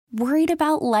Worried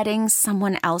about letting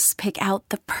someone else pick out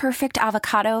the perfect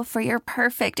avocado for your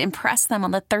perfect impress them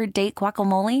on the third date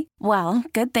guacamole? Well,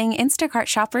 good thing Instacart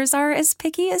shoppers are as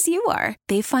picky as you are.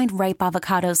 They find ripe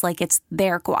avocados like it's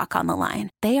their guac on the line.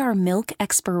 They are milk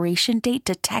expiration date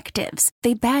detectives.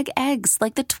 They bag eggs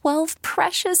like the 12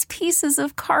 precious pieces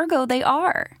of cargo they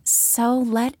are. So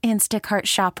let Instacart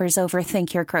shoppers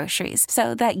overthink your groceries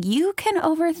so that you can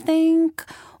overthink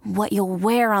what you'll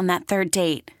wear on that third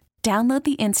date. Download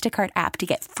the Instacart app to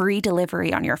get free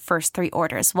delivery on your first 3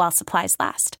 orders while supplies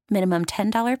last. Minimum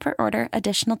 $10 per order.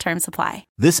 Additional terms apply.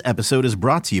 This episode is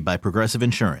brought to you by Progressive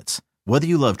Insurance. Whether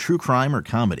you love true crime or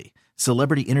comedy,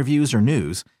 celebrity interviews or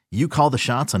news, you call the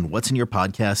shots on what's in your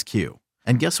podcast queue.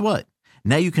 And guess what?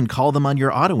 Now you can call them on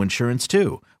your auto insurance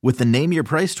too with the Name Your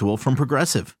Price tool from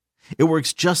Progressive. It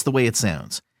works just the way it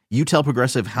sounds. You tell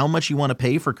Progressive how much you want to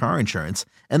pay for car insurance,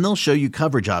 and they'll show you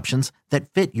coverage options that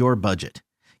fit your budget.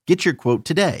 Get your quote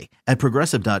today at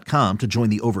Progressive.com to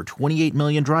join the over 28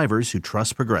 million drivers who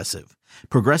trust Progressive.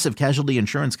 Progressive Casualty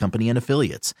Insurance Company and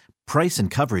Affiliates. Price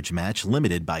and coverage match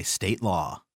limited by state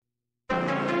law. Rebound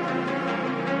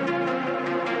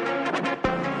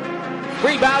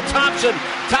Thompson.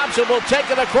 Thompson will take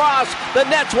it across. The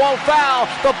Nets won't foul.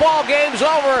 The ball game's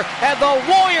over, and the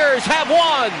Warriors have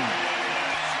won.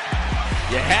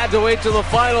 You had to wait till the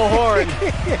final horn.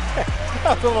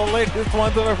 That's one of the latest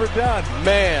ones I've ever done.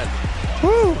 Man.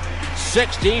 Woo.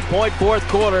 16-point fourth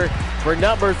quarter for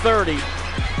number 30.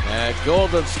 And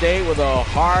Golden State with a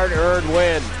hard-earned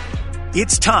win.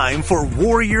 It's time for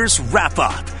Warriors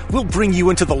Wrap-Up. We'll bring you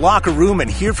into the locker room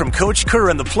and hear from Coach Kerr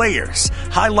and the players.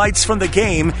 Highlights from the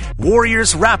game.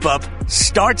 Warriors Wrap-Up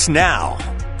starts now.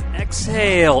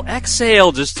 Exhale,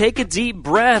 exhale, just take a deep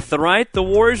breath, all right? The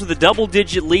Warriors with a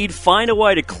double-digit lead find a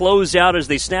way to close out as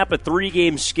they snap a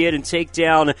 3-game skid and take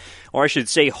down, or I should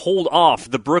say hold off,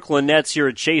 the Brooklyn Nets here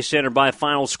at Chase Center by a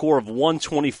final score of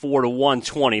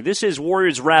 124-120. This is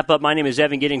Warriors Wrap-Up. My name is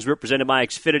Evan Giddings, represented by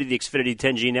Xfinity, the Xfinity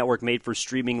 10G network made for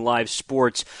streaming live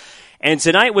sports. And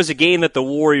tonight was a game that the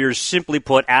Warriors, simply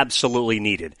put, absolutely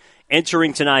needed.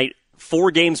 Entering tonight,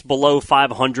 4 games below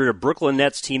 500, a Brooklyn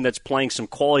Nets team that's playing some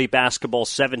quality basketball,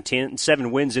 7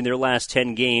 wins in their last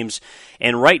 10 games.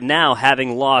 And right now,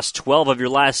 having lost 12 of your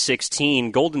last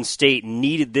 16, Golden State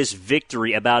needed this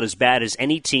victory about as bad as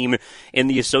any team in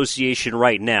the association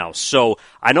right now. So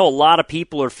I know a lot of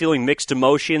people are feeling mixed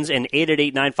emotions, and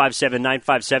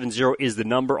 888-957-9570 is the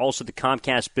number. Also, the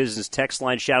Comcast Business text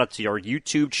line. Shout out to our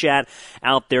YouTube chat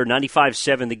out there,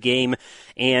 95.7 The Game.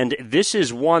 And this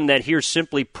is one that here,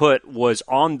 simply put, was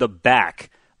on the back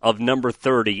of number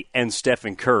 30 and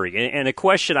Stephen Curry. And a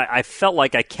question I felt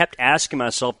like I kept asking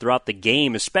myself throughout the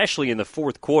game, especially in the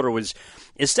fourth quarter, was,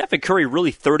 is Stephen Curry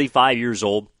really 35 years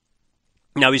old?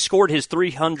 Now, he scored his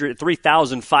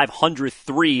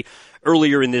 3,503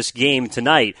 earlier in this game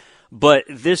tonight, but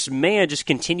this man just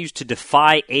continues to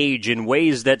defy age in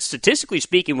ways that, statistically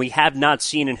speaking, we have not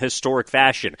seen in historic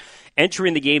fashion.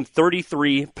 Entering the game,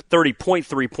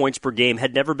 30.3 points per game,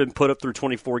 had never been put up through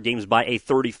 24 games by a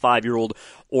 35-year-old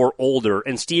or older.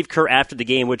 And Steve Kerr, after the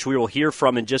game, which we will hear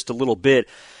from in just a little bit,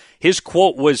 his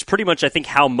quote was pretty much, I think,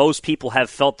 how most people have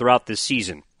felt throughout this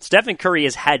season. Stephen Curry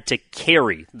has had to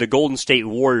carry the Golden State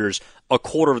Warriors a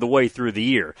quarter of the way through the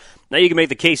year. Now you can make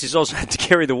the case he's also had to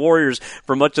carry the Warriors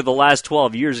for much of the last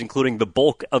 12 years, including the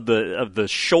bulk of the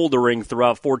shouldering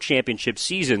throughout 4 championship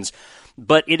seasons.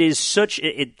 But it is such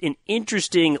an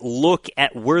interesting look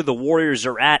at where the Warriors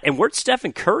are at and where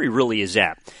Stephen Curry really is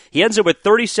at. He ends up with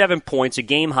 37 points, a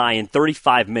game high in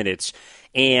 35 minutes.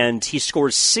 And he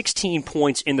scores 16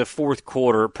 points in the fourth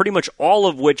quarter, pretty much all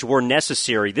of which were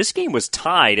necessary. This game was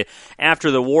tied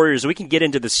after the Warriors. We can get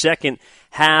into the second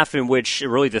half, in which,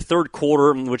 really the third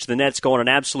quarter, in which the Nets go on an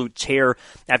absolute tear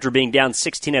after being down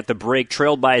 16 at the break,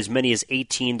 trailed by as many as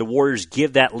 18. The Warriors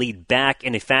give that lead back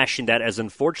in a fashion that has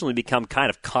unfortunately become kind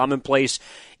of commonplace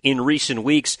in recent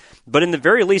weeks. But in the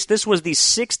very least, this was the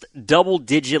 6th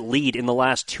double-digit lead in the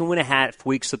last 2.5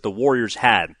 weeks that the Warriors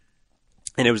had.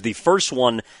 And it was the first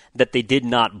one that they did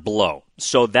not blow.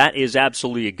 So that is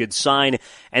absolutely a good sign.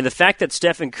 And the fact that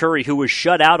Stephen Curry, who was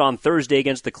shut out on Thursday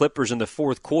against the Clippers in the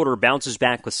fourth quarter, bounces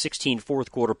back with 16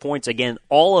 fourth quarter points, again,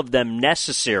 all of them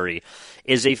necessary,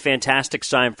 is a fantastic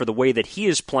sign for the way that he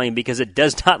is playing, because it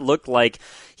does not look like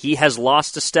he has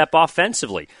lost a step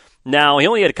offensively. Now, he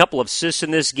only had a couple of assists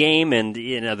in this game, and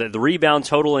the rebound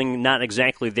totaling not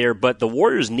exactly there, but the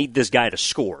Warriors need this guy to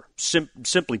score,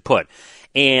 simply put.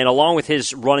 And along with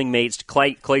his running mates,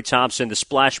 Klay Thompson, the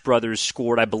Splash Brothers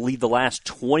scored, I believe, the last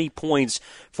 20 points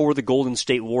for the Golden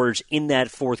State Warriors in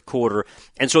that fourth quarter.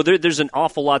 And so there's an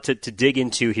awful lot to dig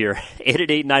into here.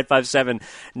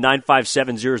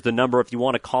 888-957-9570 is the number if you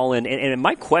want to call in. And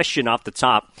my question off the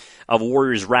top of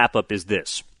Warriors wrap-up is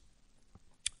this.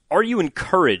 Are you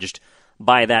encouraged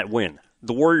by that win?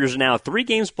 The Warriors are now 3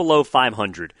 games below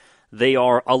 500. They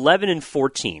are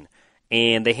 11-14,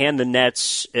 and they hand the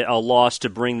Nets a loss to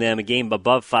bring them a game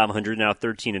above 500, now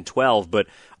 13-12. But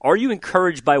are you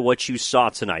encouraged by what you saw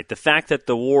tonight? The fact that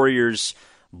the Warriors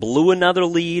blew another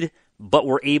lead, but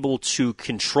were able to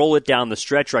control it down the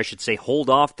stretch, or I should say hold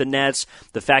off the Nets.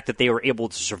 The fact that they were able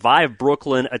to survive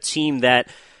Brooklyn, a team that,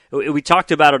 we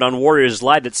talked about it on Warriors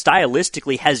Live, that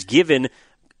stylistically has given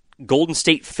Golden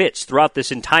State fits throughout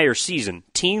this entire season.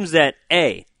 Teams that,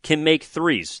 A, can make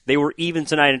threes. They were even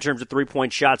tonight in terms of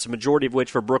three-point shots, the majority of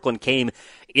which for Brooklyn came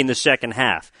in the second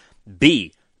half.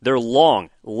 B, they're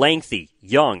long, lengthy,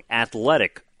 young,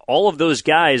 athletic. All of those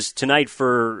guys tonight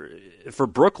for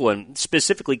Brooklyn,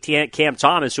 specifically Cam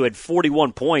Thomas, who had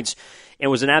 41 points and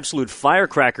was an absolute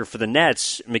firecracker for the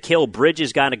Nets. Mikal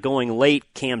Bridges got it going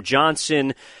late. Cam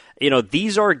Johnson.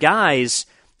 These are guys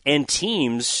and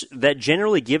teams that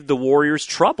generally give the Warriors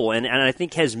trouble, and I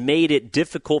think has made it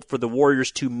difficult for the Warriors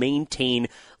to maintain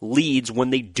leads when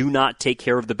they do not take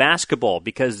care of the basketball,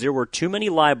 because there were too many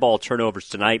live ball turnovers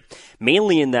tonight,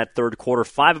 mainly in that third quarter,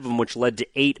 5 of them which led to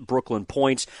 8 Brooklyn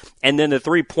points, and then the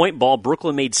three-point ball,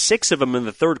 Brooklyn made 6 of them in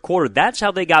the third quarter. That's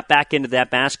how they got back into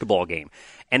that basketball game,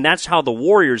 and that's how the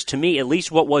Warriors, to me, at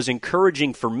least what was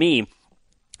encouraging for me,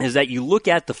 is that you look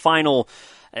at the final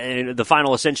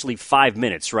essentially 5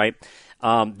 minutes, right?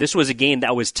 This was a game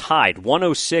that was tied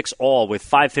 106 all with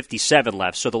 5:57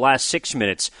 left. So the last 6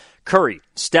 minutes, Curry,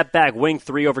 step back wing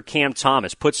 3 over Cam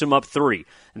Thomas, puts him up 3.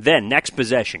 Then next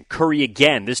possession, Curry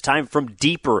again, this time from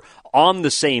deeper on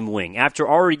the same wing. After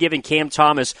already giving Cam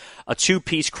Thomas a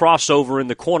 2-piece crossover in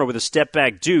the corner with a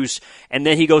step-back deuce, and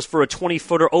then he goes for a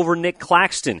 20-footer over Nick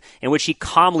Claxton, in which he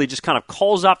calmly just kind of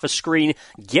calls off a screen,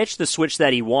 gets the switch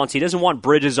that he wants. He doesn't want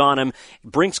Bridges on him,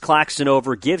 brings Claxton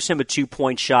over, gives him a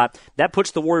 2-point shot. That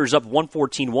puts the Warriors up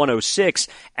 114-106,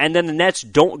 and then the Nets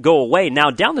don't go away.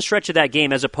 Now, down the stretch of that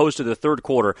game, as opposed to the third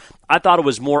quarter, I thought it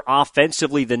was more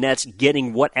offensively the Nets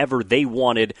getting whatever they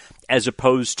wanted, as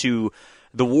opposed to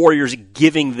the Warriors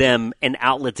giving them an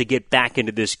outlet to get back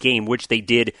into this game, which they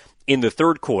did in the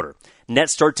third quarter.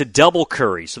 Nets start to double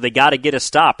Curry, so they got to get a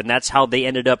stop, and that's how they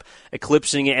ended up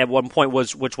eclipsing it at one point,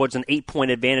 which was an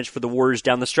 8-point advantage for the Warriors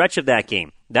down the stretch of that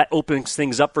game. That opens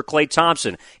things up for Klay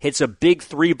Thompson. Hits a big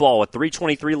 3-ball with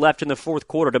 3:23 left in the fourth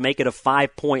quarter to make it a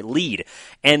 5-point lead.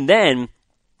 And then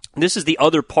this is the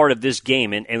other part of this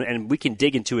game, and we can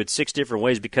dig into it 6 different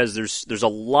ways, because there's a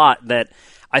lot that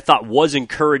I thought was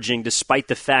encouraging, despite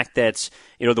the fact that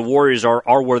the Warriors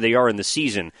are where they are in the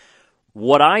season.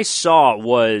 What I saw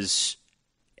was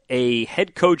a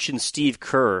head coach in Steve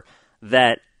Kerr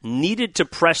that needed to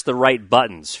press the right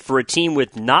buttons for a team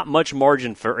with not much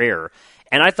margin for error.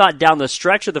 And I thought down the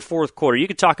stretch of the fourth quarter, you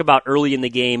could talk about early in the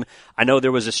game. I know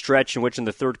there was a stretch in which in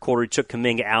the third quarter he took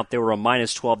Kuminga out. They were a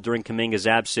 -12 during Kuminga's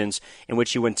absence, in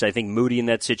which he went to, I think, Moody in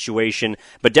that situation.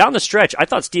 But down the stretch, I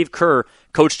thought Steve Kerr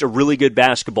coached a really good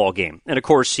basketball game. And, of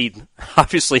course, he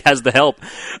obviously has the help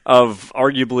of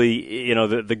arguably,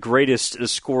 the greatest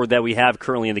scorer that we have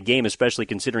currently in the game, especially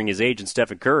considering his age, and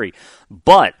Stephen Curry.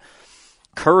 But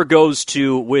Kerr goes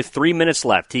to, with 3 minutes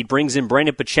left, he brings in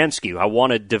Brandon Podziemski, who I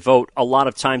want to devote a lot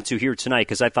of time to here tonight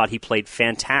because I thought he played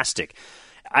fantastic.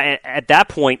 At that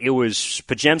point, it was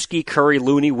Podziemski, Curry,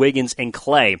 Looney, Wiggins, and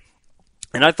Klay.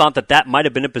 And I thought that might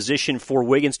have been a position for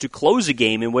Wiggins to close a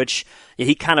game in which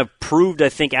he kind of proved, I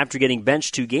think, after getting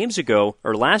benched 2 games ago,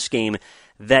 or last game,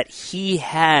 that he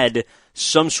had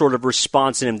some sort of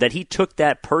response in him, that he took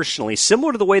that personally,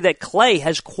 similar to the way that Klay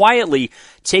has quietly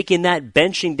taken that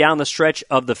benching down the stretch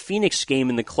of the Phoenix game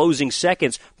in the closing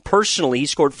seconds personally. He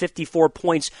scored 54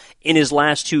 points in his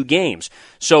last 2 games.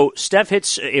 So Steph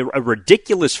hits a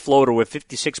ridiculous floater with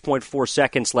 56.4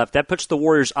 seconds left. That puts the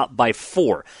Warriors up by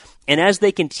 4. And as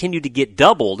they continue to get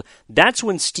doubled, that's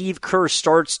when Steve Kerr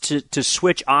starts to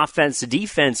switch offense to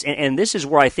defense. And this is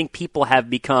where I think people have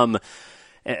become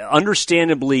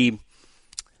understandably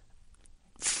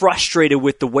frustrated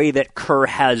with the way that Kerr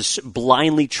has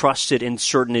blindly trusted in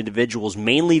certain individuals,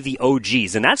 mainly the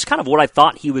OGs. And that's kind of what I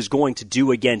thought he was going to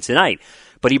do again tonight.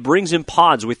 But he brings in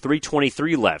Pods with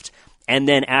 3:23 left. And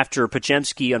then after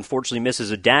Podziemski unfortunately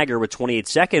misses a dagger with 28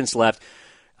 seconds left,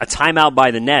 a timeout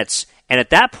by the Nets. And at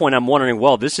that point, I'm wondering,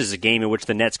 well, this is a game in which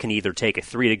the Nets can either take a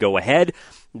 3 to go ahead,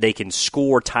 they can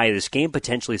score, tie this game,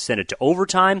 potentially send it to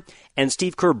overtime, and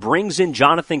Steve Kerr brings in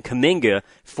Jonathan Kuminga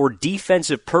for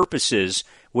defensive purposes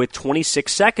with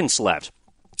 26 seconds left.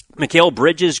 Mikal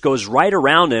Bridges goes right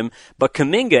around him, but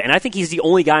Kuminga, and I think he's the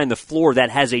only guy on the floor that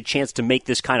has a chance to make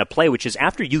this kind of play, which is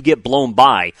after you get blown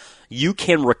by, you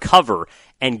can recover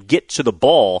and get to the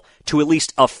ball to at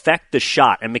least affect the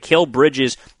shot. And Mikal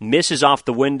Bridges misses off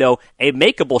the window, a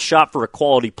makeable shot for a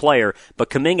quality player, but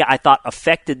Kuminga, I thought,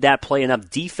 affected that play enough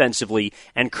defensively,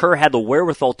 and Kerr had the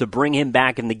wherewithal to bring him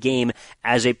back in the game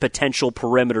as a potential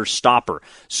perimeter stopper.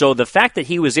 So the fact that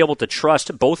he was able to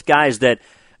trust both guys that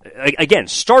again,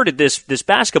 started this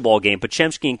basketball game,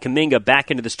 Podziemski and Kuminga back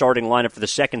into the starting lineup for the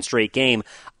second straight game.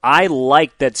 I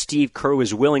like that Steve Kerr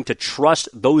was willing to trust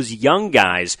those young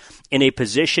guys in a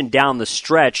position down the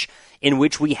stretch in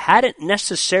which we hadn't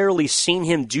necessarily seen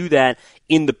him do that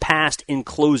in the past in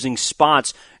closing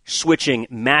spots, switching,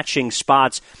 matching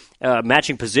spots,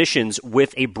 matching positions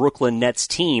with a Brooklyn Nets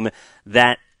team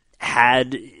that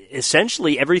had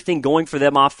essentially everything going for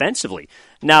them offensively.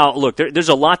 Now, look, there's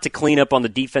a lot to clean up on the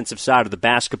defensive side of the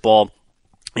basketball.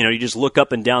 You know, you just look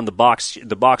up and down the box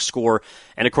score,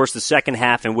 and of course the second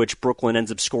half in which Brooklyn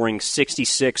ends up scoring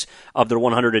 66 of their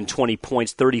 120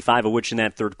 points, 35 of which in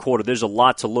that third quarter. There's a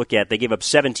lot to look at. They gave up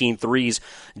 17 threes,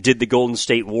 did the Golden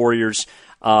State Warriors.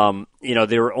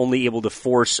 They were only able to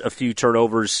force a few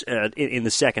turnovers in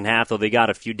the second half, though they got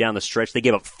a few down the stretch. They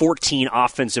gave up 14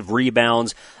 offensive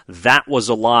rebounds. That was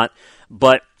a lot.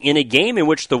 But in a game in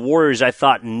which the Warriors, I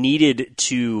thought, needed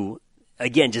to,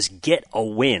 again, just get a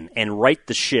win and right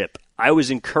the ship, I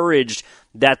was encouraged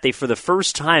that they, for the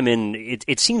first time in,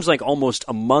 it seems like almost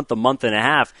a month and a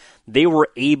half, they were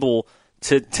able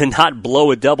to not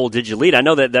blow a double-digit lead. I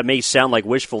know that may sound like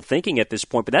wishful thinking at this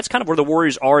point, but that's kind of where the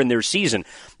Warriors are in their season.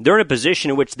 They're in a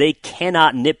position in which they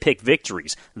cannot nitpick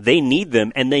victories. They need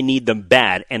them, and they need them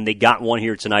bad, and they got one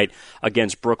here tonight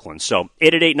against Brooklyn. So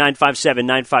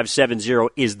 888-957-9570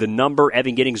 is the number.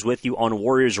 Evan Giddings with you on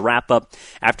Warriors Wrap-Up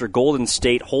after Golden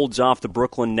State holds off the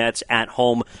Brooklyn Nets at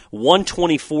home.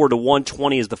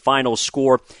 124-120 is the final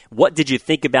score. What did you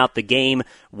think about the game?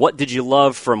 What did you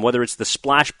love from whether it's the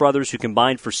Splash Brothers who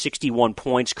combined for 61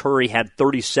 points. Curry had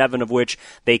 37 of which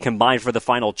they combined for the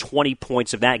final 20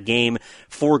 points of that game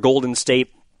for Golden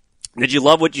State. Did you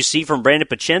love what you see from Brandon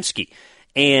Podziemski?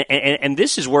 And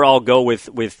this is where I'll go with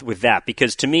that,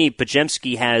 because to me,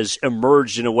 Podziemski has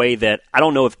emerged in a way that I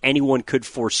don't know if anyone could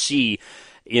foresee.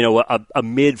 You know, a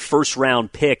mid-first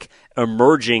round pick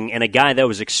emerging, and a guy that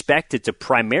was expected to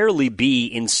primarily be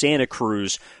in Santa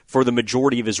Cruz for the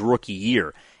majority of his rookie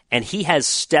year. And he has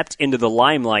stepped into the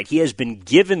limelight. He has been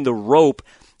given the rope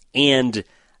and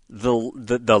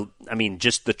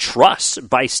just the trust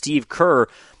by Steve Kerr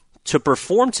to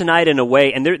perform tonight in a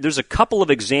way. And there's a couple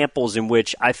of examples in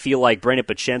which I feel like Brandon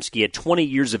Podziemski at 20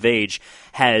 years of age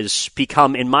has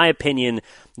become, in my opinion,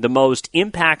 the most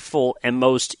impactful and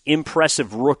most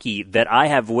impressive rookie that I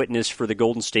have witnessed for the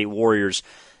Golden State Warriors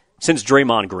since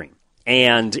Draymond Green.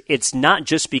 And it's not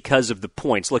just because of the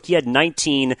points. Look, he had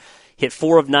 19, hit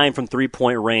 4 of 9 from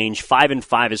three-point range, 5 and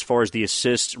 5 as far as the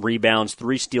assists, rebounds,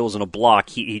 3 steals, and a block.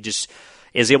 He just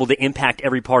is able to impact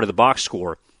every part of the box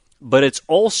score. But it's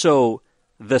also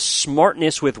the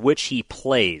smartness with which he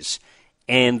plays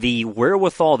and the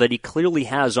wherewithal that he clearly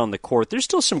has on the court. There's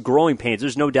still some growing pains.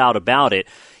 There's no doubt about it.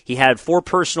 He had 4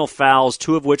 personal fouls,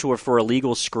 2 of which were for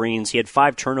illegal screens. He had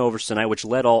 5 turnovers tonight, which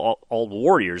led all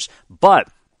Warriors. But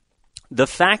the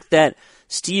fact that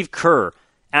Steve Kerr,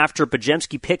 after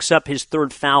Podziemski picks up his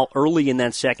 3rd foul early in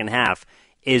that second half,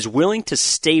 is willing to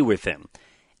stay with him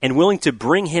and willing to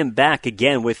bring him back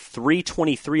again with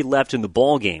 3:23 left in the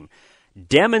ballgame,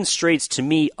 demonstrates to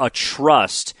me a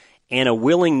trust and a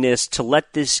willingness to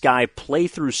let this guy play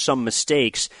through some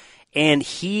mistakes, and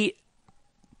he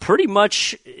pretty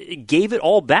much gave it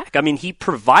all back. I mean, he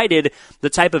provided the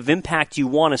type of impact you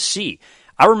want to see.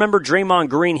 I remember Draymond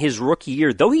Green, his rookie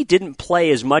year, though he didn't play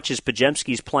as much as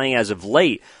Podziemski's playing as of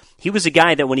late, he was a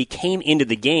guy that when he came into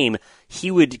the game,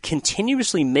 he would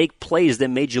continuously make plays that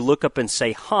made you look up and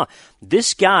say,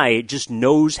 this guy just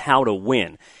knows how to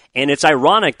win. And it's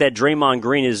ironic that Draymond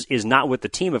Green is not with the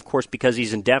team, of course, because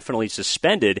he's indefinitely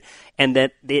suspended, and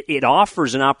that it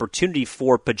offers an opportunity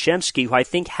for Podziemski, who I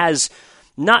think has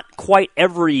not quite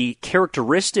every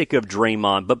characteristic of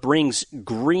Draymond, but brings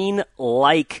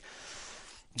Green-like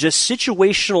just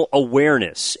situational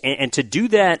awareness. And to do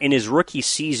that in his rookie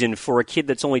season for a kid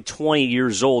that's only 20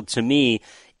 years old, to me,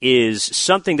 is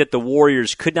something that the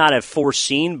Warriors could not have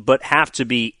foreseen, but have to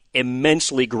be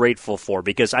immensely grateful for,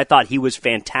 because I thought he was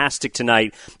fantastic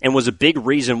tonight and was a big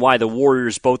reason why the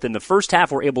Warriors, both in the first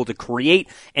half, were able to create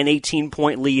an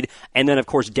 18-point lead, and then, of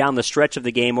course, down the stretch of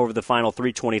the game over the final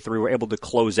 3:23, were able to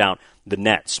close out the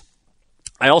Nets.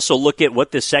 I also look at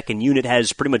what the second unit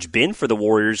has pretty much been for the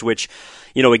Warriors, which,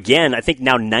 again, I think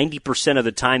now 90% of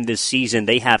the time this season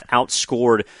they have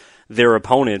outscored their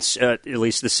opponents, at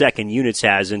least the second units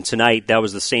has, and tonight that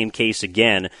was the same case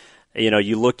again.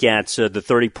 You look at the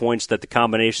 30 points that the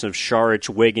combination of Šarić,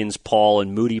 Wiggins, Paul,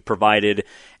 and Moody provided,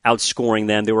 outscoring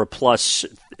them. They were plus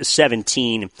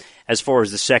 17 as far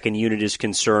as the second unit is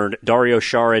concerned. Dario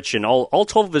Šarić, and all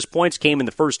 12 of his points came in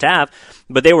the first half,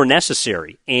 but they were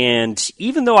necessary. And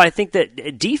even though I think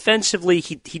that defensively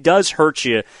he does hurt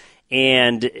you,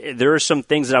 and there are some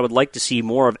things that I would like to see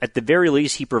more of, at the very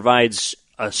least he provides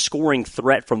a scoring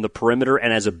threat from the perimeter,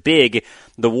 and as a big,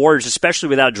 the Warriors, especially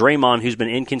without Draymond, who's been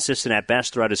inconsistent at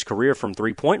best throughout his career from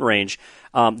three-point range,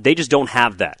 they just don't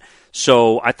have that.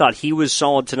 So I thought he was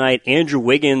solid tonight. Andrew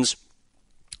Wiggins,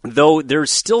 though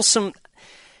there's still something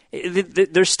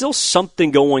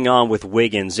going on with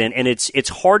Wiggins, and it's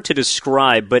hard to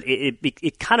describe, but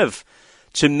it kind of,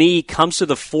 to me, comes to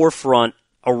the forefront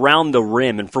around the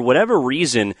rim, and for whatever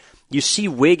reason, you see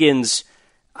Wiggins,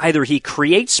 either he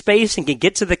creates space and can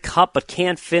get to the cup but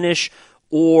can't finish,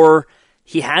 or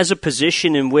he has a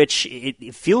position in which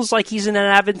it feels like he's in an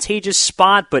advantageous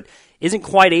spot but isn't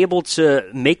quite able to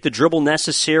make the dribble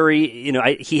necessary.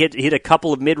 He hit a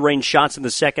couple of mid-range shots in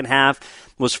the second half,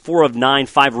 was 4 of 9,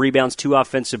 5 rebounds, 2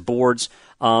 offensive boards,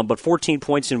 but 14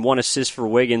 points and 1 assist for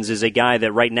Wiggins is a guy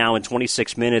that right now in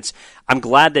 26 minutes, I'm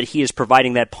glad that he is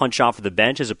providing that punch off of the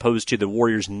bench as opposed to the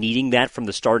Warriors needing that from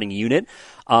the starting unit.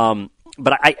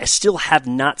 But I still have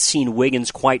not seen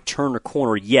Wiggins quite turn a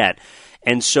corner yet.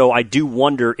 And so I do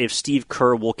wonder if Steve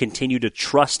Kerr will continue to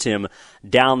trust him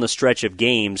down the stretch of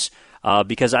games,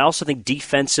 because I also think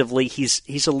defensively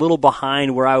he's a little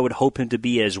behind where I would hope him to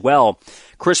be as well.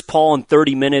 Chris Paul in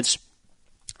 30 minutes,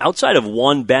 outside of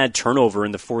one bad turnover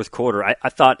in the fourth quarter, I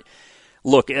thought,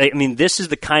 look, I mean, this is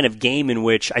the kind of game in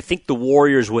which I think the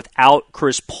Warriors, without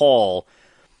Chris Paul,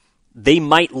 they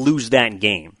might lose that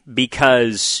game,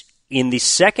 because in the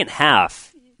second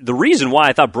half, the reason why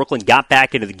I thought Brooklyn got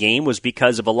back into the game was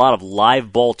because of a lot of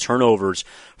live ball turnovers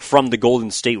from the Golden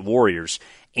State Warriors.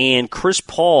 And Chris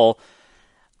Paul,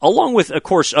 along with, of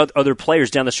course, other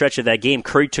players down the stretch of that game,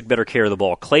 Curry took better care of the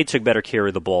ball. Clay took better care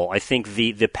of the ball. I think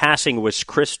the passing was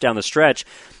crisp down the stretch.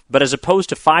 But as opposed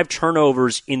to 5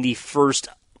 turnovers in the first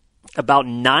about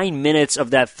 9 minutes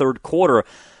of that third quarter,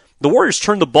 the Warriors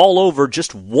turned the ball over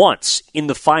just once in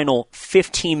the final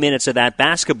 15 minutes of that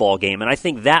basketball game, and I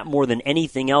think that more than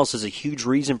anything else is a huge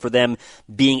reason for them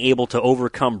being able to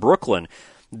overcome Brooklyn.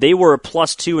 They were a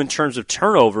 +2 in terms of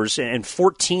turnovers, and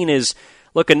 14 is,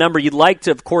 look, a number you'd like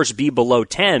to, of course, be below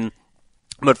 10,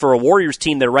 but for a Warriors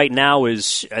team that right now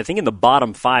is, I think, in the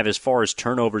bottom 5 as far as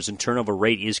turnovers and turnover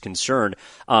rate is concerned,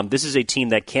 this is a team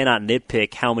that cannot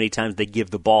nitpick how many times they give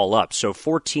the ball up. So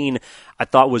 14, I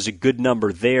thought, was a good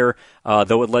number there,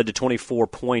 though it led to 24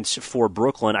 points for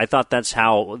Brooklyn. I thought that's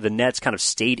how the Nets kind of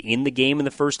stayed in the game in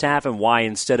the first half, and why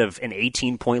instead of an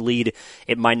 18-point lead,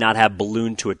 it might not have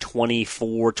ballooned to a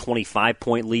 24,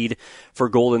 25-point lead for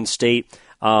Golden State.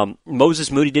 Moses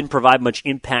Moody didn't provide much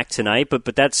impact tonight,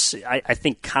 but that's, I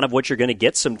think, kind of what you're going to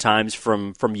get sometimes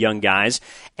from young guys.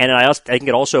 And I think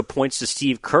it also points to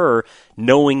Steve Kerr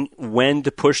knowing when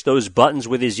to push those buttons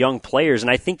with his young players. And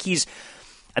I think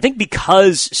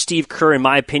because Steve Kerr, in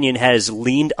my opinion, has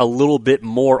leaned a little bit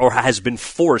more, or has been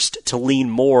forced to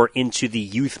lean more into the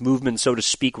youth movement, so to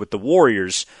speak, with the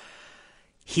Warriors,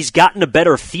 he's gotten a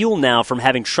better feel now from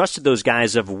having trusted those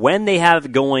guys of when they have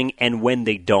it going and when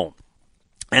they don't.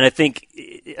 And I think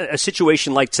a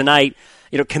situation like tonight,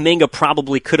 Kuminga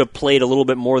probably could have played a little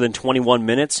bit more than 21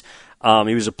 minutes.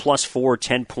 He was a +4,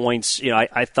 10 points.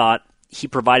 I thought he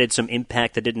provided some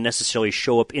impact that didn't necessarily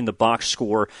show up in the box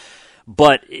score.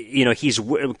 But,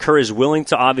 Kerr is willing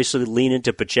to obviously lean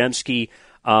into Podziemski,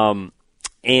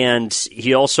 and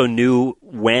he also knew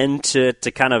when to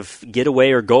kind of get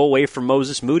away or go away from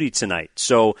Moses Moody tonight.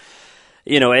 So,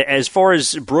 as far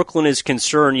as Brooklyn is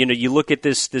concerned, you look at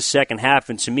this second half,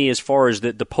 and to me, as far as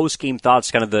the post-game thoughts,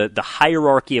 kind of the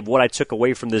hierarchy of what I took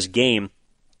away from this game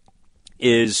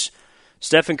is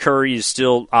Stephen Curry is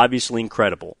still obviously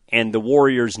incredible, and the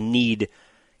Warriors need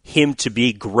him to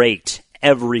be great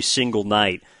every single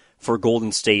night for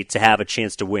Golden State to have a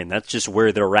chance to win. That's just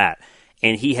where they're at.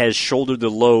 And he has shouldered the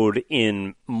load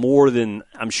in more than,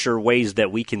 I'm sure, ways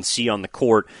that we can see on the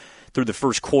court through the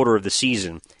first quarter of the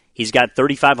season. He's got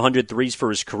 3,500 threes for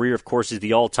his career. Of course, he's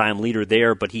the all-time leader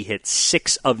there, but he hit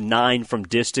 6 of 9 from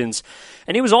distance.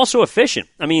 And he was also efficient.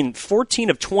 I mean, 14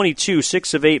 of 22,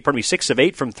 6 of 8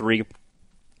 from 3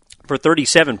 for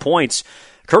 37 points.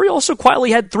 Curry also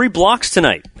quietly had 3 blocks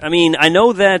tonight. I mean, I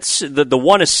know that's the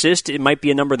one assist. It might be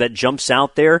a number that jumps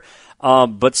out there.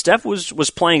 But Steph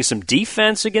was playing some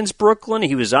defense against Brooklyn.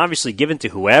 He was obviously given to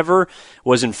whoever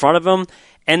was in front of him.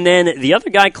 And then the other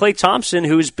guy, Klay Thompson,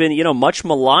 who's been, much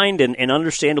maligned and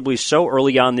understandably so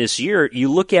early on this year.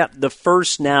 You look at the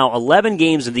first now 11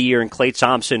 games of the year, and Klay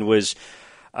Thompson was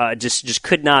just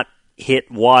could not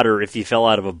hit water if he fell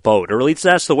out of a boat, or at least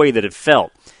that's the way that it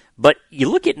felt. But you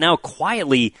look at now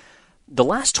quietly, the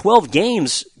last 12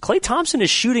 games, Klay Thompson is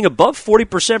shooting above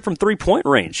 40% from three-point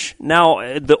range.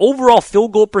 Now, the overall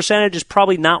field goal percentage is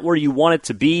probably not where you want it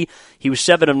to be. He was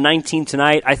 7 of 19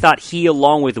 tonight. I thought he,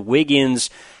 along with Wiggins,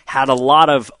 had a lot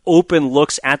of open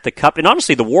looks at the cup. And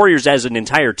honestly, the Warriors as an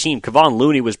entire team, Kevon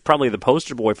Looney was probably the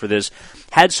poster boy for this,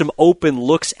 had some open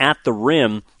looks at the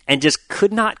rim and just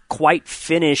could not quite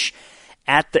finish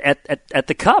at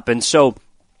the cup. And so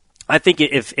I think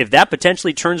if that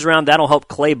potentially turns around, that'll help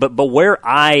Klay. But where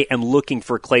I am looking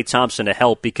for Klay Thompson to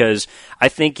help, because I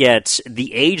think at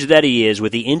the age that he is,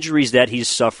 with the injuries that he's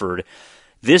suffered,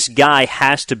 this guy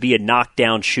has to be a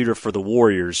knockdown shooter for the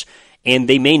Warriors. And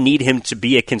they may need him to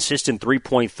be a consistent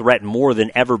three-point threat more than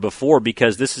ever before,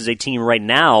 because this is a team right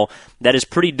now that is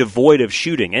pretty devoid of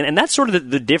shooting. And that's sort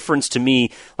of the difference to me.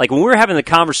 Like when we were having the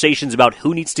conversations about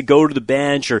who needs to go to the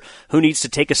bench or who needs to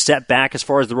take a step back as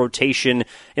far as the rotation,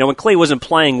 when Klay wasn't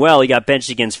playing well, he got benched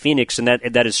against Phoenix, and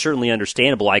that is certainly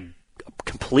understandable. I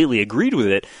completely agreed with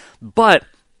it. But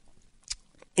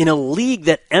in a league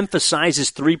that emphasizes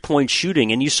three-point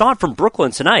shooting, and you saw it from Brooklyn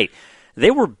tonight,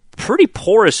 they were pretty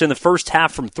porous in the first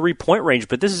half from three-point range,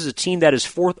 but this is a team that is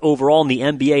 4th overall in the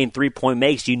NBA in three-point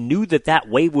makes. You knew that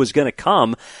wave was going to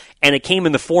come, and it came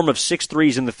in the form of 6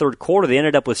 threes in the third quarter. They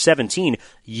ended up with 17.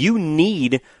 You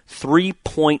need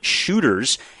three-point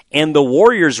shooters, and the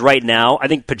Warriors right now, I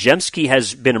think Podziemski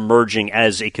has been emerging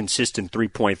as a consistent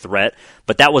three-point threat,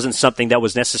 but that wasn't something that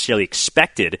was necessarily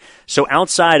expected. So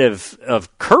outside of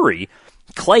Curry,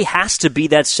 Klay has to be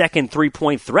that second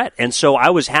three-point threat, and so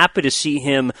I was happy to see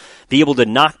him be able to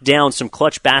knock down some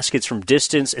clutch baskets from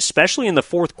distance, especially in the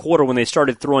fourth quarter when they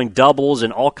started throwing doubles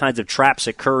and all kinds of traps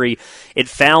at Curry.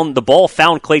 The ball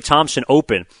found Klay Thompson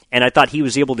open, and I thought he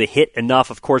was able to hit enough,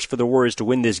 of course, for the Warriors to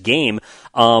win this game.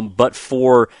 But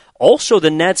for also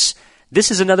the Nets, this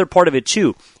is another part of it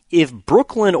too. If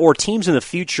Brooklyn or teams in the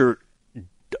future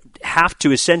have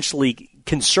to essentially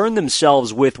concern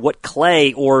themselves with what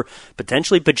Klay or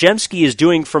potentially Podziemski is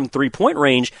doing from three-point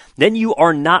range, then you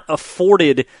are not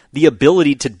afforded the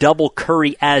ability to double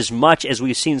Curry as much as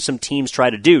we've seen some teams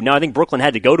try to do. Now, I think Brooklyn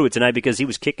had to go to it tonight because he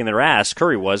was kicking their ass,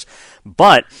 Curry was.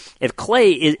 But if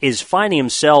Klay is finding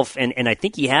himself, and I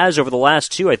think he has over the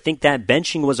last 2, I think that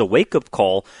benching was a wake-up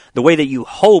call, the way that you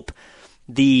hope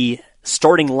the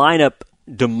starting lineup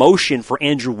demotion for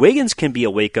Andrew Wiggins can be a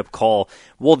wake-up call,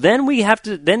 well, then we have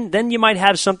to. Then you might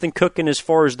have something cooking as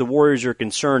far as the Warriors are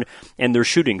concerned and their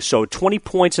shooting. So 20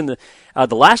 points in the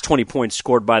last 20 points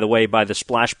scored, by the way, by the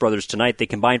Splash Brothers tonight. They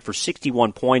combined for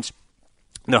 61 points.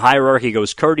 The hierarchy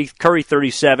goes Curry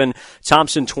 37,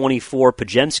 Thompson 24,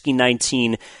 Podziemski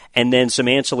 19, and then some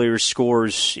ancillary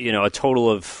scores, a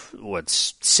total of,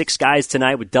 6 guys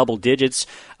tonight with double digits.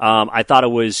 I thought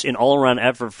it was an all-around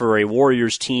effort for a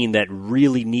Warriors team that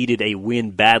really needed a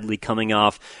win badly, coming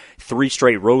off 3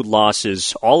 straight road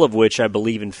losses, all of which I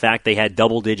believe, in fact, they had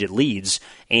double-digit leads.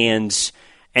 And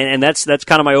that's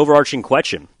kind of my overarching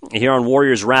question here on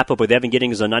Warriors Wrap-Up with Evan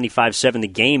Giddings on 95.7 The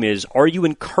Game is, are you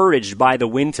encouraged by the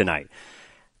win tonight?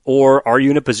 Or are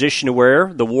you in a position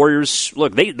where the Warriors,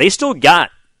 look, they still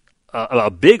got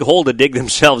a big hole to dig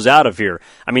themselves out of here.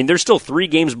 I mean, they're still 3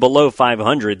 games below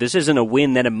 500. This isn't a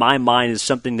win that, in my mind, is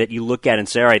something that you look at and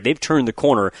say, all right, they've turned the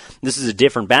corner. This is a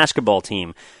different basketball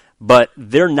team. But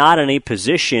they're not in a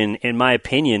position, in my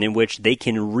opinion, in which they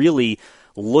can really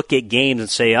look at games and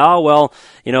say, oh, well,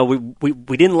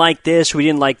 we didn't like this, we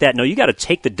didn't like that. No, you got to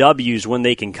take the W's when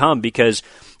they can come, because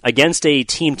against a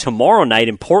team tomorrow night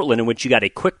in Portland in which you got a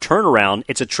quick turnaround,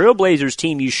 it's a Trailblazers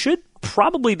team you should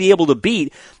probably be able to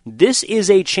beat. This is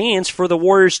a chance for the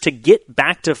Warriors to get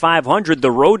back to 500,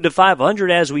 the road to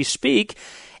 500 as we speak,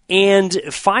 and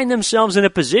find themselves in a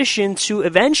position to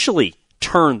eventually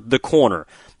turn the corner.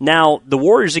 Now, the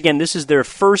Warriors, again, this is their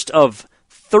first of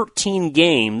 13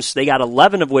 games. They got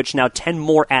 11 of which, now 10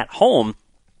 more at home.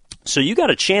 So you got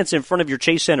a chance in front of your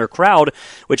Chase Center crowd,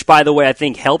 which, by the way, I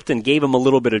think helped and gave them a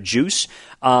little bit of juice.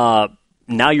 Now,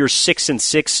 Now you're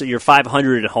 6-6. You're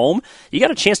 500 at home. You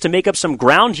got a chance to make up some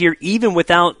ground here, even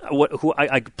without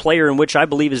a player in which I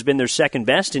believe has been their second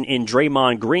best in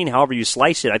Draymond Green. However you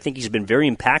slice it, I think he's been very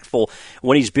impactful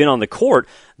when he's been on the court.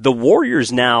 The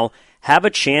Warriors now have a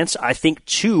chance, I think,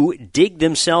 to dig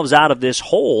themselves out of this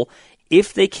hole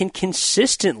if they can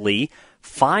consistently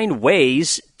find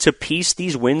ways to piece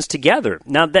these wins together.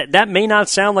 Now, that may not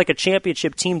sound like a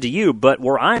championship team to you, but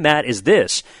where I'm at is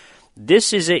this.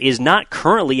 This is not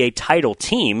currently a title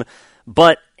team,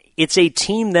 but it's a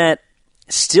team that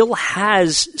still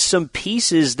has some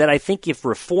pieces that I think if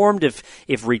reformed, if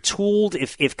retooled,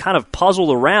 if kind of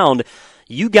puzzled around,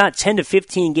 you got 10 to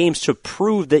 15 games to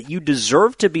prove that you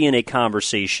deserve to be in a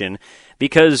conversation,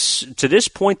 because to this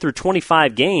point through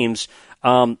 25 games,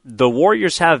 the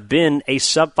Warriors have been a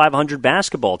sub-500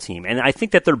 basketball team, and I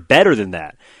think that they're better than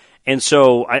that. And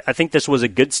so I think this was a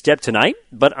good step tonight,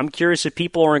 but I'm curious if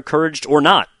people are encouraged or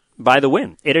not by the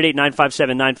win.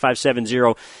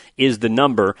 888-957-9570 is the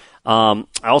number. I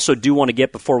also do want to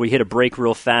get, before we hit a break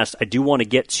real fast, I do want to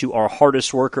get to our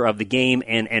hardest worker of the game,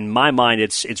 and in my mind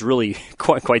it's really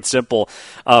quite simple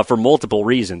for multiple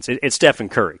reasons. It's Stephen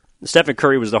Curry. Stephen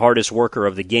Curry was the hardest worker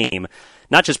of the game,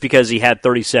 not just because he had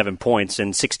 37 points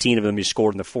and 16 of them he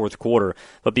scored in the fourth quarter,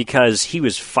 but because he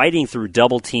was fighting through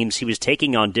double teams, he was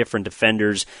taking on different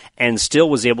defenders, and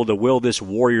still was able to will this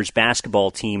Warriors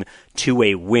basketball team to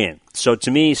a win. So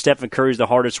to me, Stephen Curry is the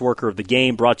hardest worker of the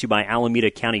game, brought to you by Alameda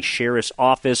County Sheriff's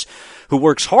Office, who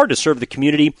works hard to serve the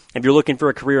community. If you're looking for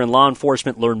a career in law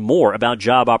enforcement, learn more about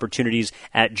job opportunities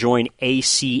at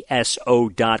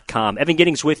joinacso.com. Evan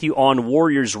Giddings with you on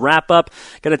Warriors Wrap-Up.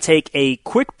 Going to take a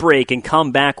quick break and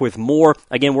come back with more.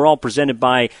 Again, we're all presented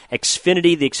by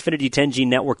Xfinity, the Xfinity 10G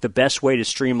network, the best way to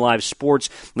stream live sports.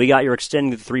 We got your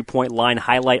extending the three-point line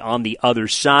highlight on the other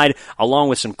side, along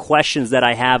with some questions that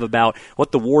I have about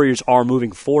what the Warriors are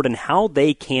moving forward and how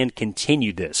they can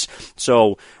continue this.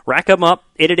 So rack them up.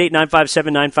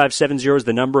 888-957-9570 is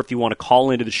the number if you want to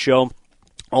call into the show.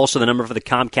 Also, the number for the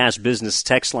Comcast Business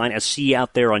text line. I see you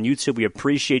out there on YouTube. We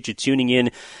appreciate you tuning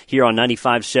in here on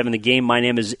 95.7 The Game. My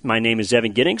name is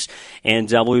Evan Giddings, and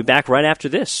we'll be back right after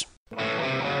this.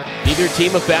 Neither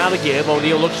team a foul to give.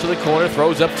 O'Neal looks to the corner,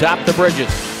 throws up top to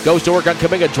Bridges. Goes to work on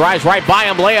Kuminga, drives right by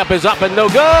him. Layup is up and no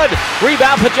good.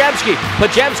 Rebound, Pajemski.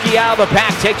 Pajemski out of the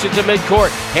pack, takes it to midcourt.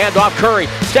 Handoff Curry,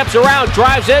 steps around,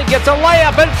 drives in, gets a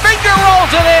layup, and finger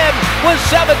rolls it in with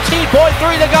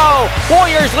 17.3 to go.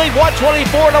 Warriors lead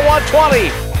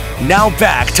 124-120. Now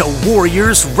back to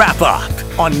Warriors Wrap-Up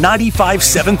on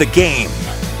 95.7 The Game.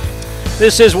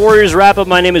 This is Warriors Wrap-Up.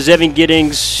 My name is Evan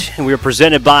Giddings, and we are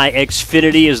presented by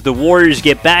Xfinity as the Warriors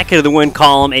get back into the win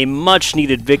column. A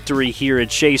much-needed victory here at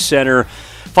Chase Center.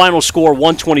 Final score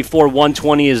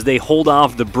 124-120 as they hold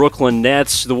off the Brooklyn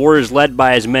Nets. The Warriors led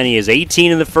by as many as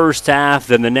 18 in the first half.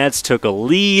 Then the Nets took a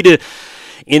lead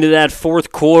into that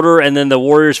fourth quarter, and then the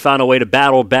Warriors found a way to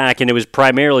battle back, and it was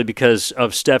primarily because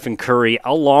of Stephen Curry,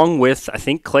 along with, I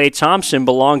think, Klay Thompson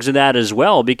belongs in that as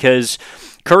well, because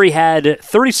Curry had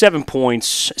 37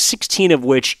 points, 16 of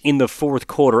which in the fourth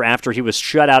quarter after he was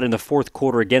shut out in the fourth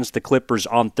quarter against the Clippers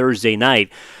on Thursday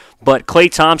night. But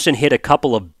Klay Thompson hit a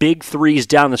couple of big threes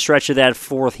down the stretch of that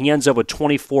fourth. He ends up with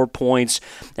 24 points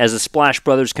as the Splash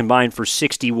Brothers combined for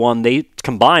 61. They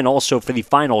combine also for the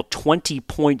final 20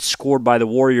 points scored by the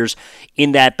Warriors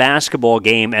in that basketball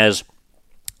game, as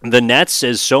the Nets,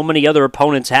 as so many other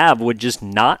opponents have, would just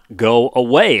not go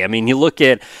away. I mean, you look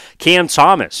at Cam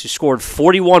Thomas, who scored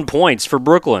 41 points for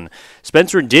Brooklyn.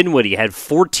 Spencer Dinwiddie had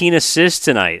 14 assists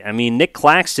tonight. I mean, Nick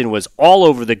Claxton was all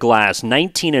over the glass,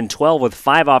 19 and 12 with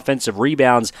 5 offensive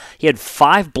rebounds. He had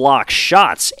 5 block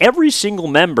shots. Every single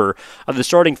member of the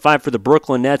starting 5 for the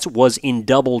Brooklyn Nets was in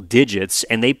double digits,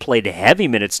 and they played heavy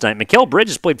minutes tonight. Mikal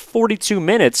Bridges played 42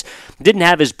 minutes, didn't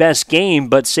have his best game,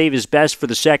 but saved his best for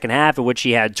the second half, in which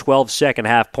he had 12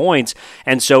 second-half points.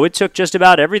 And so it took just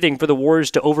about everything for the Warriors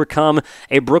to overcome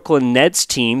a Brooklyn Nets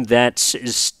team that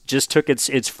just took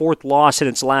its fourth loss in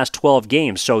its last 12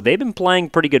 games. So they've been playing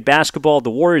pretty good basketball. The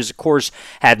Warriors, of course,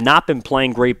 have not been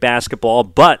playing great basketball,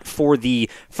 but for the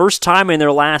first time in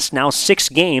their last now 6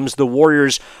 games, the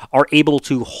Warriors are able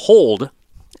to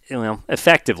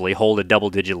effectively hold a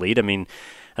double-digit lead. I mean,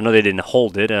 I know they didn't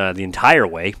hold it the entire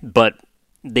way, but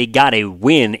they got a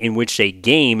win in which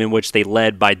they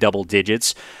led by double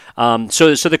digits.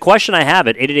 So the question I have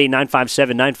at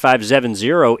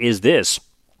 888-957-9570 is this.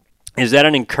 Is that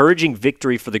an encouraging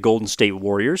victory for the Golden State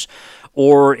Warriors,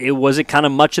 or was it kind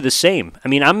of much of the same? I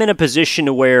mean, I'm in a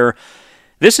position where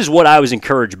This is what I was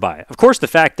encouraged by. Of course, the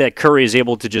fact that Curry is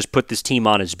able to just put this team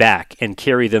on his back and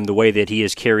carry them the way that he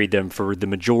has carried them for the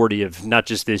majority of not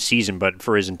just this season, but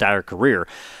for his entire career.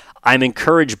 I'm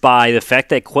encouraged by the fact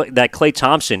that Klay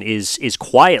Thompson is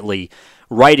quietly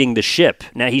righting the ship.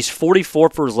 Now, he's 44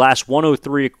 for his last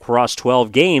 103 across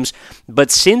 12 games, but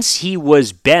since he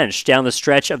was benched down the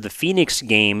stretch of the Phoenix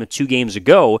game 2 games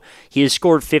ago, he has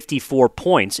scored 54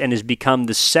 points and has become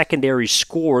the secondary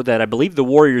scorer that I believe the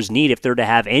Warriors need if they're to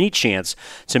have any chance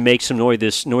to make some noise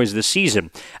this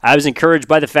season. I was encouraged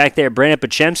by the fact that Brandon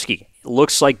Podziemski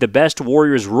looks like the best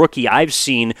Warriors rookie I've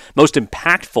seen, most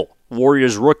impactful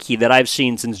Warriors rookie that I've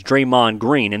seen since Draymond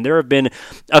Green, and there have been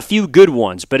a few good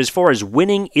ones, but as far as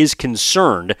winning is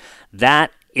concerned,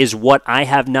 that is what I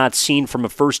have not seen from a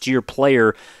first-year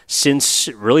player since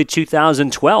really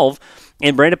 2012,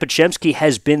 and Brandon Podziemski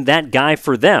has been that guy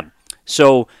for them.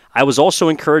 So I was also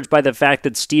encouraged by the fact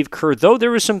that Steve Kerr, though there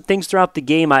were some things throughout the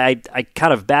game I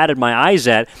kind of batted my eyes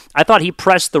at, I thought he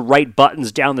pressed the right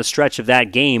buttons down the stretch of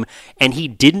that game, and he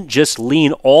didn't just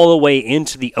lean all the way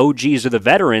into the OGs or the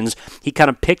veterans. He kind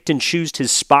of picked and chose his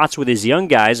spots with his young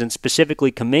guys, and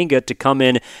specifically Kuminga, to come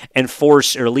in and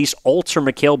force or at least alter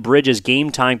Mikal Bridges'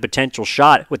 game-time potential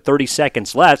shot with 30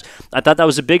 seconds left. I thought that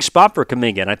was a big spot for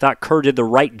Kuminga, and I thought Kerr did the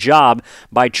right job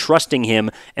by trusting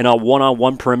him in a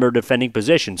one-on-one perimeter defending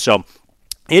position. So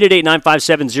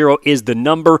 888-9570 is the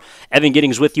number. Evan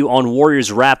Giddings with you on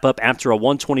Warriors Wrap-Up after a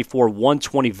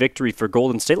 124-120 victory for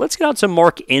Golden State. Let's get out to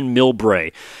Mark in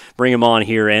Millbrae. Bring him on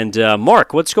here. And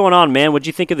Mark, what's going on, man? What'd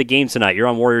you think of the game tonight? You're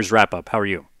on Warriors Wrap-Up. How are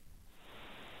you?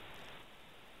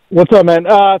 What's up, man?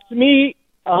 To me,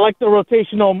 I like the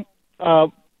rotational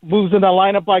moves in the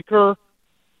lineup by Kerr.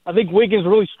 I think Wiggins is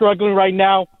really struggling right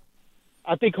now.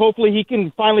 I think hopefully he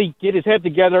can finally get his head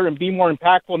together and be more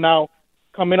impactful now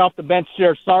coming off the bench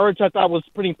there. Saric, I thought, was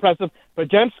pretty impressive. But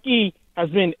Podziemski has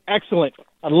been excellent.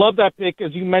 I love that pick,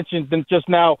 as you mentioned just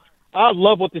now. I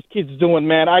love what this kid's doing,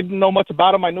 man. I didn't know much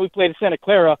about him. I knew he played at Santa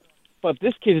Clara, but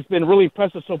this kid has been really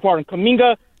impressive so far. And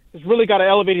Kuminga has really got to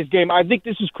elevate his game. I think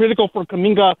this is critical for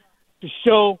Kuminga to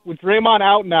show, with Draymond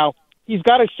out now, he's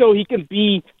got to show he can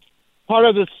be part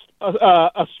of this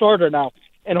a starter now,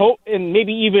 and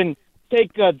maybe even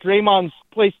take Draymond's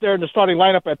place there in the starting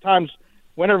lineup at times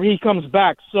whenever he comes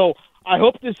back. So I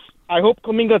hope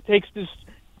Kuminga takes this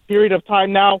period of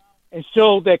time now and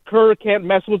show that Kerr can't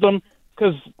mess with him,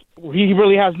 because he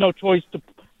really has no choice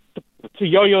to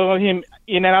yo-yo him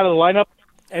in and out of the lineup.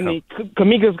 And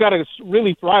Kuminga's got to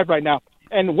really thrive right now.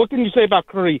 And what can you say about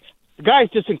Curry? The guy's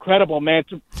just incredible, man.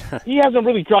 He hasn't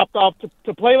really dropped off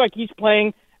to play like he's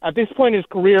playing at this point in his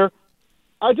career.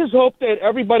 I just hope that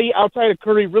everybody outside of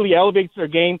Curry really elevates their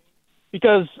game,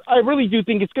 because I really do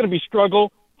think it's going to be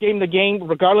struggle game to game,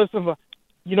 regardless of,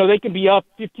 they can be up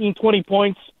 15, 20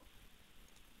 points,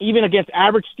 even against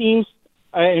average teams.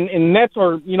 And Nets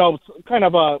are, kind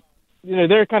of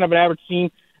they're kind of an average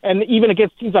team. And even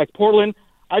against teams like Portland,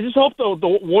 I just hope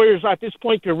the Warriors at this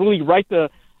point can really right their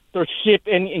ship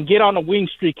and get on a winning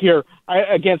streak here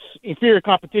against inferior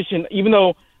competition, even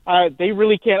though they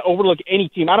really can't overlook any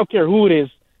team. I don't care who it is.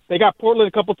 They got Portland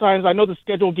a couple times. I know the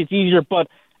schedule gets easier, but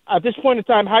at this point in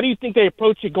time, how do you think they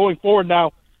approach it going forward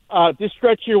now? This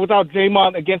stretch here without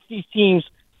Draymond against these teams,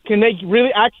 can they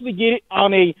really actually get it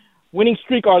on a winning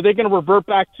streak, or are they going to revert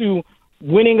back to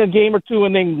winning a game or two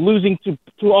and then losing to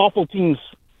awful teams?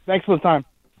 Thanks for the time.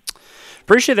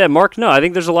 Appreciate that, Mark. No, I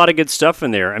think there's a lot of good stuff in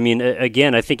there. I mean,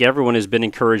 again, I think everyone has been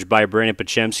encouraged by Brandon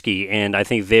Podziemski, and I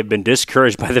think they've been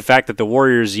discouraged by the fact that the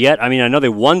Warriors I know they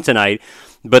won tonight,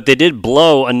 but they did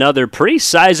blow another pretty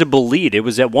sizable lead. It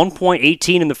was at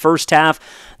 1.18 in the first half.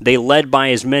 They led by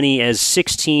as many as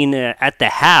 16 at the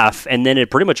half, and then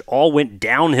it pretty much all went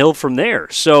downhill from there.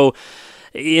 So,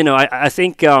 I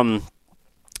think,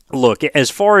 look,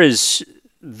 as far as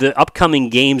the upcoming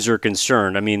games are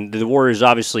concerned, I mean, the Warriors,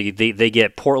 obviously, they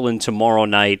get Portland tomorrow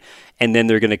night, and then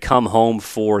they're going to come home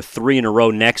for 3 in a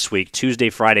row next week. Tuesday,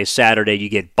 Friday, Saturday, you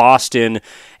get Boston,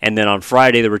 and then on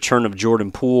Friday, the return of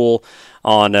Jordan Poole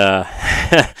on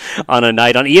on a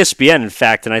night on ESPN, in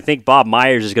fact, and I think Bob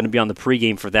Myers is going to be on the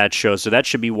pregame for that show, so that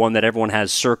should be one that everyone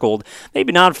has circled.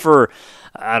 Maybe not for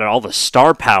all the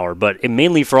star power, but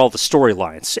mainly for all the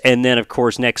storylines. And then, of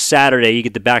course, next Saturday, you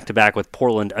get the back-to-back with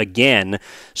Portland again.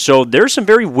 So there's some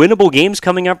very winnable games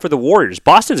coming up for the Warriors.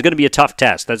 Boston's going to be a tough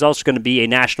test. That's also going to be a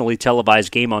nationally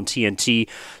televised game on TNT.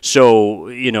 So,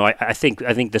 I think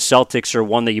the Celtics are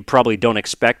one that you probably don't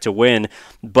expect to win.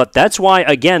 But that's why,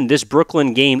 again, this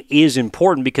Brooklyn game is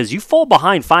important, because you fall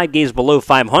behind 5 games below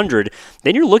 500,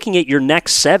 then you're looking at your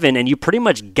next 7, and you pretty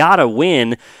much got to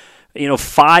win.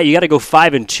 5. You got to go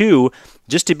 5-2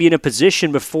 just to be in a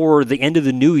position before the end of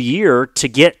the new year to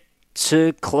get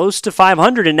to close to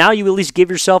 500, and now you at least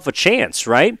give yourself a chance,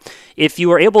 right? If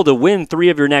you are able to win 3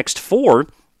 of your next 4,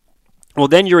 well,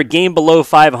 then you're a game below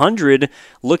 500,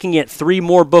 looking at 3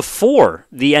 more before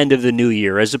the end of the new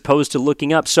year, as opposed to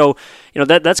looking up. So,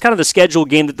 that's kind of the schedule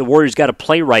game that the Warriors got to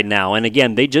play right now. And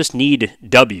again, they just need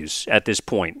W's at this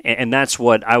point, and that's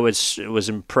what I was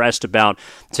impressed about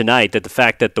tonight. That the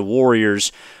fact that the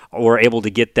Warriors were able to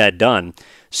get that done.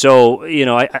 So,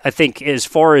 I think as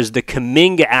far as the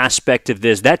Kuminga aspect of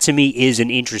this, that to me is an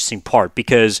interesting part,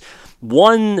 because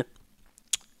one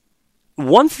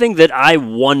thing that I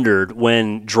wondered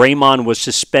when Draymond was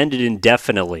suspended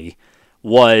indefinitely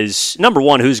was, number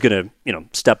one, who's going to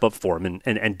step up for him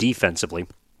and defensively.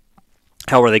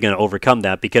 How are they going to overcome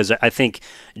that? Because I think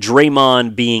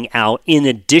Draymond being out, in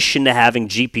addition to having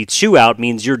GP2 out,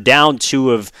 means you're down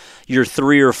 2 of your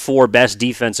 3 or 4 best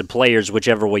defensive players,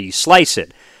 whichever way you slice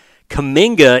it.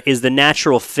 Kuminga is the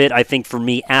natural fit, I think, for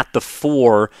me at the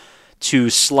 4 to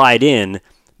slide in.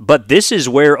 But this is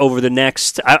where over the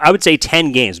next, I would say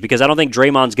 10 games, because I don't think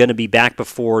Draymond's going to be back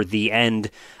before the end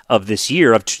of this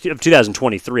year, of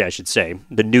 2023, I should say,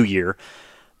 the new year.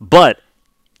 But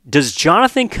does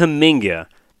Jonathan Kuminga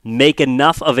make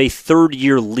enough of a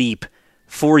third-year leap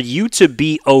for you to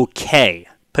be okay,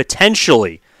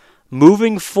 potentially,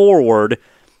 moving forward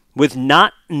with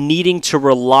not needing to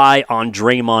rely on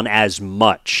Draymond as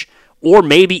much, or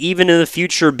maybe even in the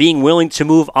future being willing to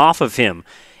move off of him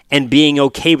and being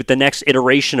okay with the next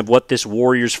iteration of what this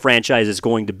Warriors franchise is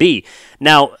going to be?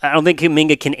 Now, I don't think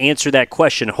Kuminga can answer that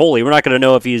question wholly. We're not going to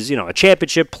know if he's, a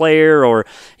championship player, or,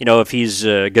 if he's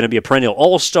going to be a perennial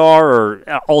all-star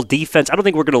or all-defense. I don't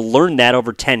think we're going to learn that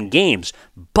over 10 games.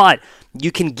 But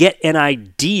you can get an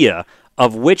idea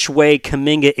of which way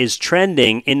Kuminga is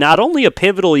trending in not only a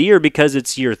pivotal year because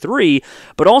it's year 3,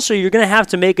 but also you're going to have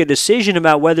to make a decision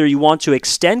about whether you want to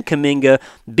extend Kuminga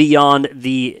beyond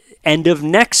the end of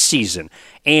next season.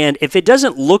 And if it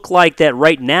doesn't look like that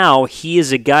right now, he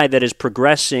is a guy that is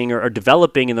progressing or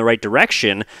developing in the right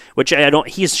direction, which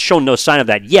he's shown no sign of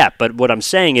that yet. But what I'm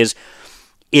saying is,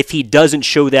 if he doesn't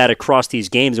show that across these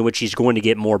games in which he's going to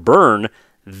get more burn,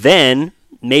 then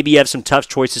maybe you have some tough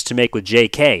choices to make with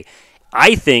JK.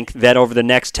 I think that over the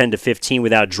next 10 to 15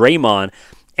 without Draymond,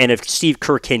 and if Steve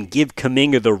Kerr can give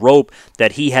Kuminga the rope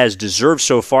that he has deserved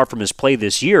so far from his play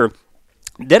this year,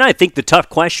 then I think the tough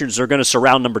questions are going to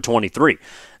surround number 23.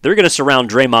 They're going to surround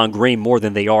Draymond Green more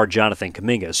than they are Jonathan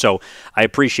Kuminga. So I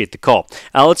appreciate the call.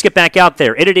 Let's get back out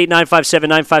there.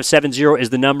 888-957-9570 is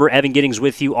the number. Evan Giddings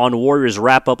with you on Warriors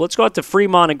Wrap-Up. Let's go out to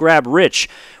Fremont and grab Rich.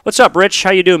 What's up, Rich?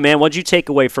 How you doing, man? What'd you take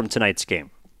away from tonight's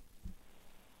game?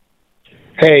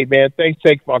 Hey, man, thanks for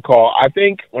taking my call. I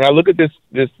think when I look at this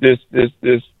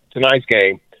tonight's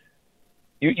game,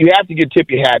 you have to tip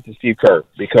your hat to Steve Kerr,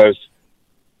 because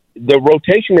the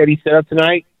rotation that he set up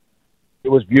tonight, it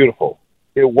was beautiful.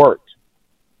 It worked.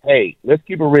 Hey, let's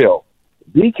keep it real.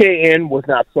 BKN was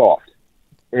not soft,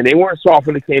 and they weren't soft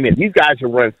when they came in. These guys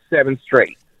have run 7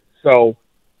 straight. So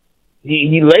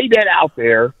he laid that out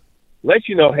there, let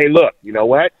you know, hey, look, you know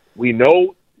what? We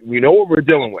know what we're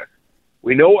dealing with.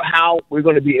 We know how we're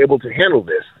going to be able to handle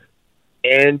this.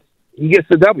 And he gets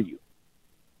the W.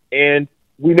 And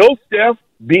we know Steph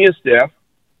being Steph,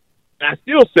 and I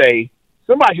still say,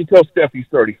 somebody should tell Steph he's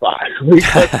 35.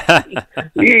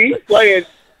 he's playing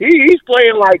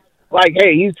like,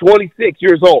 hey, he's 26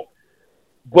 years old.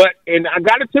 And I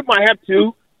got to tip my hat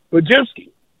to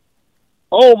Bajemski.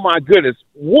 Oh, my goodness.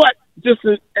 What just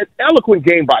an eloquent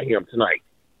game by him tonight.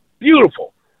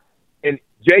 Beautiful. And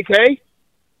JK,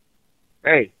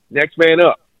 hey, next man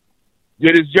up.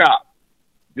 Did his job.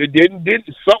 Wait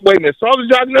a minute, saw the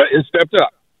job and stepped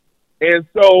up. And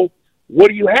so what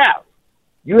do you have?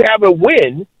 You have a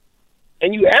win,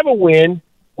 and you have a win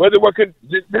whether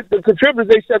the contributors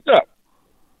they stepped up.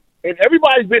 And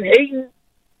everybody's been hating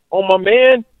on my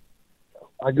man.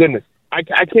 My goodness, I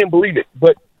can't believe it.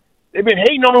 But they've been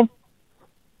hating on him.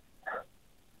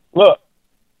 Look,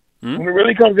 when it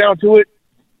really comes down to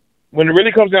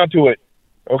it,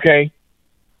 okay,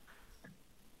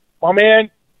 my man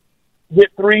hit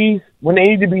threes when they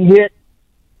needed to be hit.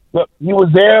 Look, he was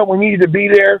there when he needed to be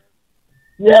there.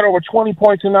 He had over 20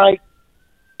 points tonight.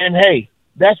 And, hey,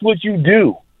 that's what you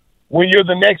do when you're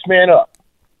the next man up.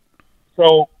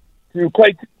 So, to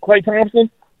Klay Thompson,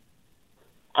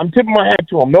 I'm tipping my hat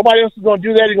to him. Nobody else is going to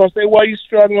do that. He's going to say, well, he's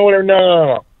struggling over there.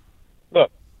 No.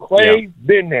 Look, Klay's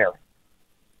been there.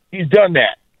 He's done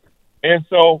that. And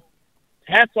so,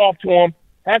 hats off to him.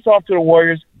 Hats off to the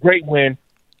Warriors. Great win.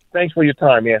 Thanks for your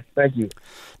time, man. Thank you.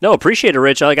 No, appreciate it,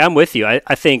 Rich. I'm with you.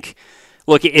 I think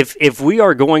Look, if we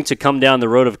are going to come down the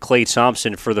road of Klay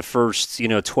Thompson for the first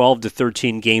 12 to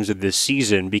 13 games of this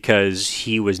season because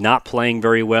he was not playing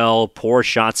very well, poor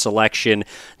shot selection,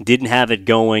 didn't have it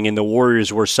going, and the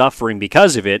Warriors were suffering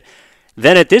because of it,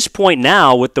 then at this point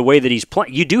now, with the way that he's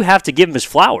playing, you do have to give him his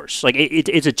flowers. Like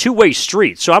it's a two-way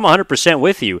street, so I'm 100%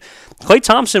 with you. Klay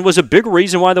Thompson was a big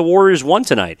reason why the Warriors won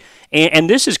tonight, and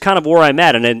this is kind of where I'm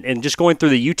at. And just going through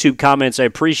the YouTube comments, I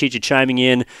appreciate you chiming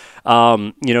in.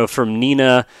 From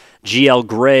Nina GL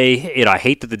Gray, I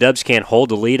hate that the Dubs can't hold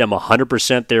the lead. I'm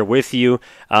 100% there with you.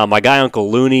 My guy Uncle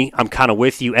Looney, I'm kind of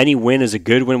with you. Any win is a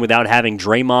good win without having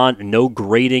Draymond. No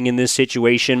grading in this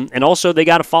situation. And also, they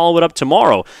got to follow it up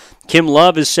tomorrow. Kim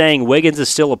Love is saying Wiggins is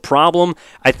still a problem.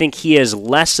 I think he is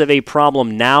less of a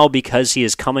problem now because he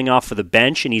is coming off of the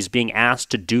bench and he's being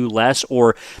asked to do less.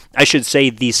 Or I should say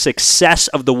the success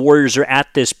of the Warriors are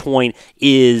at this point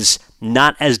is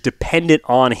not as dependent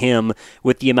on him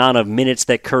with the amount of minutes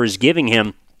that Kerr is giving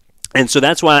him. And so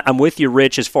that's why I'm with you,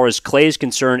 Rich, as far as Klay is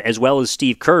concerned, as well as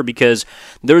Steve Kerr, because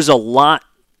there's a lot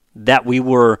that we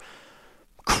were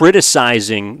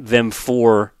criticizing them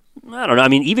for. I don't know. I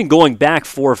mean, even going back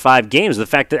 4 or 5 games, the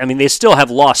fact that, they still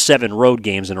have lost 7 road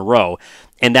games in a row,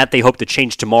 and that they hope to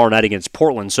change tomorrow night against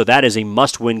Portland. So that is a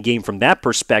must-win game from that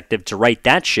perspective to right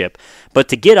that ship. But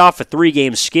to get off a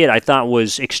 3-game skid, I thought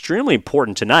was extremely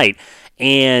important tonight.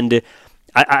 And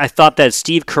I thought that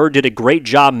Steve Kerr did a great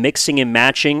job mixing and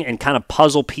matching and kind of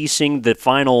puzzle piecing the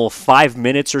final 5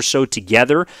 minutes or so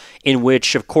together, in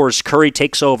which, of course, Curry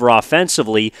takes over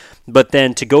offensively, but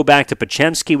then to go back to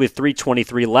Podziemski with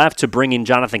 3:23 left, to bring in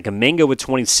Jonathan Kuminga with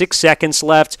 26 seconds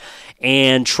left,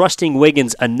 and trusting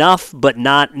Wiggins enough, but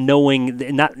not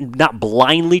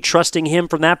blindly trusting him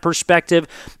from that perspective.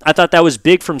 I thought that was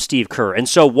big from Steve Kerr. And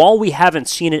so while we haven't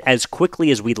seen it as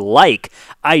quickly as we'd like,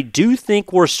 I do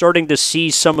think we're starting to see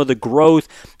some of the growth,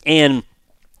 and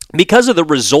because of the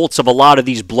results of a lot of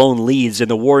these blown leads and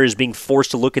the Warriors being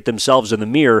forced to look at themselves in the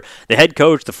mirror, the head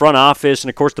coach, the front office, and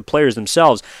of course the players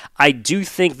themselves, I do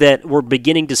think that we're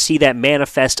beginning to see that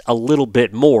manifest a little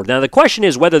bit more. Now the question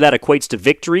is whether that equates to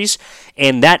victories,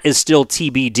 and that is still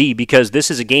TBD, because this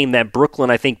is a game that Brooklyn,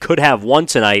 I think, could have won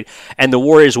tonight, and the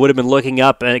Warriors would have been looking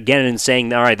up again and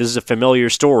saying, all right, this is a familiar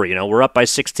story. We're up by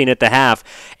 16 at the half,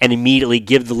 and immediately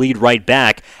give the lead right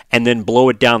back, and then blow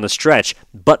it down the stretch.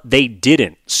 But they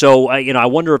didn't. So, I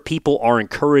wonder if people are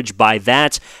encouraged by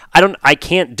that. I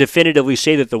can't definitively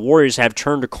say that the Warriors have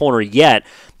turned a corner yet,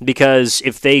 because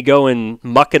if they go and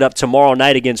muck it up tomorrow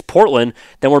night against Portland,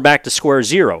 then we're back to square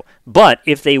zero. But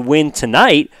if they win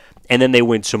tonight, and then they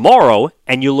win tomorrow,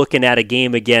 and you're looking at a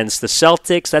game against the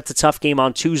Celtics, that's a tough game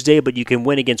on Tuesday, but you can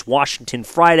win against Washington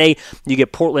Friday, you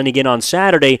get Portland again on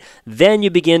Saturday, then you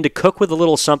begin to cook with a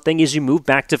little something as you move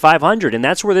back to 500, and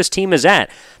that's where this team is at.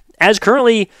 As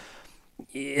currently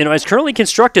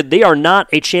constructed, they are not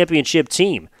a championship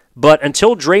team. But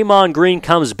until Draymond Green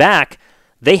comes back,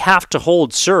 they have to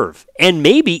hold serve. And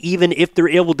maybe even if they're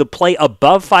able to play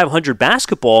above 500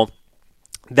 basketball,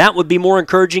 that would be more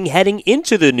encouraging heading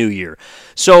into the new year.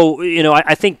 So,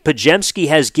 I think Podziemski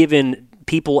has given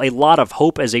people a lot of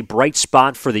hope as a bright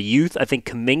spot for the youth. I think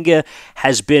Kuminga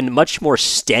has been much more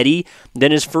steady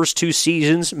than his first 2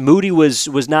 seasons. Moody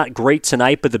was not great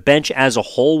tonight, but the bench as a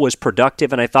whole was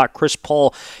productive, and I thought Chris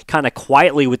Paul kind of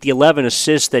quietly, with the 11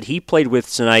 assists that he played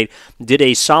with tonight, did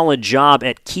a solid job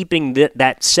at keeping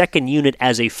that second unit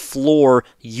as a floor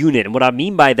unit. And what I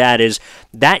mean by that is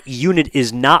that unit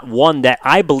is not one that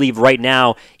I believe right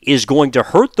now is going to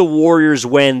hurt the Warriors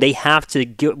when they have to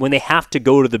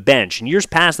go to the bench. In years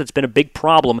past, that's been a big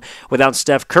problem without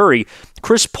Steph Curry.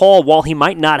 Chris Paul, while he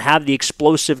might not have the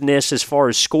explosiveness as far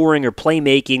as scoring or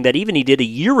playmaking that even he did a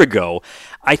year ago,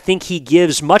 I think he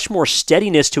gives much more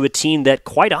steadiness to a team that,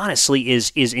 quite honestly,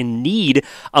 is in need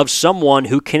of someone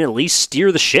who can at least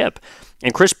steer the ship.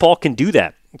 And Chris Paul can do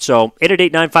that. So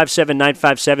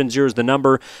 888-957-9570 is the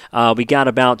number. We got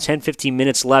about 10-15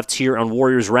 minutes left here on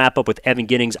Warriors Wrap-Up with Evan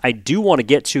Giddings. I do want to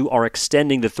get to our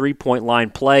extending the three-point line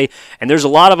play, and there's a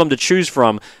lot of them to choose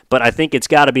from, but I think it's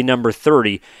got to be number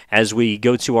 30 as we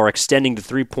go to our extending the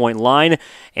three-point line,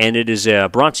 and it is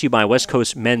brought to you by West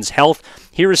Coast Men's Health.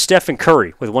 Here is Stephen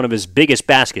Curry with one of his biggest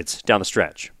baskets down the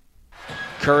stretch.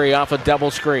 Curry off a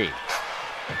double screen.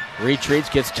 Retreats,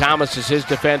 gets Thomas as his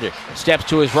defender. Steps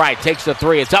to his right, takes the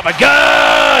three. It's up and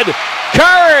good!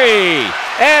 Curry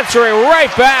answering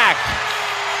right back.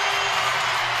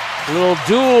 A little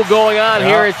duel going on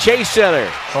here at Chase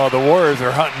Center. Oh, the Warriors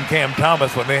are hunting Cam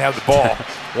Thomas when they have the ball.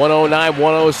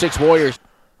 109-106 Warriors.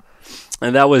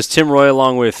 And that was Tim Roy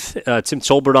along with Tim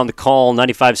Tolbert on the call,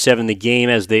 95.7 The Game,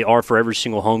 as they are for every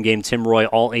single home game. Tim Roy,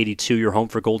 all 82, your home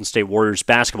for Golden State Warriors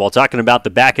basketball. Talking about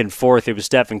the back and forth, it was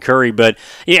Stephen Curry. But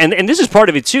yeah, and this is part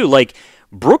of it, too. Like,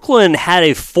 Brooklyn had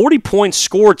a 40-point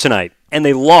score tonight, and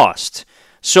they lost.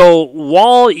 So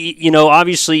while,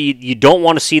 obviously you don't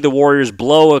want to see the Warriors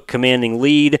blow a commanding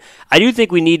lead, I do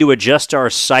think we need to adjust our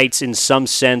sights in some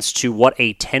sense to what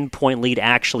a 10-point lead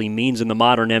actually means in the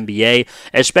modern NBA,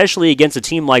 especially against a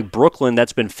team like Brooklyn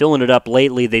that's been filling it up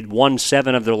lately. They'd won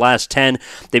 7 of their last 10.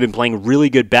 They've been playing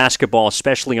really good basketball,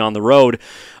 especially on the road.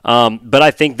 But I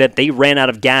think that they ran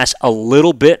out of gas a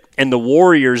little bit, and the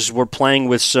Warriors were playing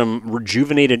with some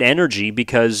rejuvenated energy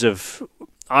because of...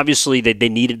 Obviously, they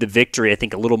needed the victory, I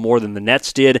think, a little more than the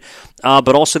Nets did.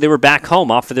 But also, they were back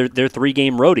home off of their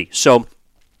 3-game roadie. So,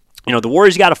 the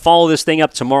Warriors got to follow this thing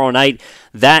up tomorrow night.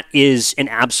 That is an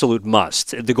absolute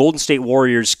must. The Golden State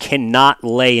Warriors cannot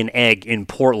lay an egg in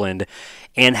Portland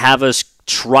and have us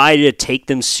try to take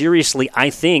them seriously, I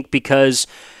think, because...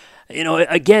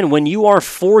 again, when you are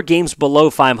 4 games below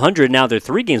 500, now they're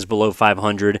 3 games below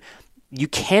 500, you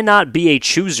cannot be a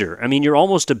chooser. I mean, you're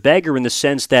almost a beggar in the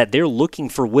sense that they're looking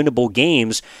for winnable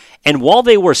games. And while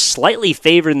they were slightly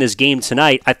favored in this game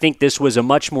tonight, I think this was a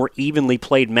much more evenly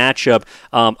played matchup.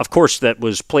 Of course, that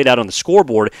was played out on the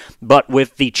scoreboard. But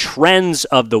with the trends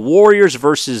of the Warriors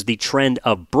versus the trend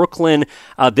of Brooklyn,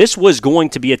 this was going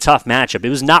to be a tough matchup. It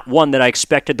was not one that I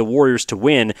expected the Warriors to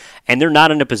win. And they're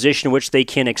not in a position in which they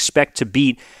can expect to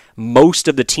beat most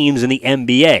of the teams in the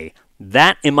NBA.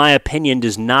 That, in my opinion,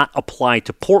 does not apply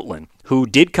to Portland, who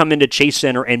did come into Chase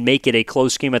Center and make it a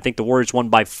close game. I think the Warriors won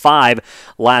by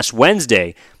 5 last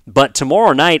Wednesday. But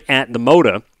tomorrow night at the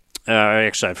Moda,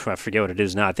 actually, I forget what it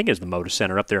is now. I think it's the Moda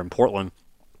Center up there in Portland.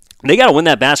 They got to win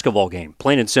that basketball game,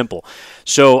 plain and simple.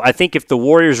 So I think if the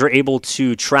Warriors are able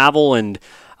to travel and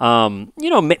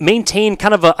maintain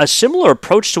kind of a similar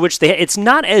approach to which it's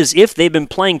not as if they've been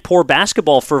playing poor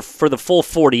basketball for the full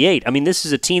 48. I mean, this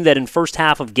is a team that in first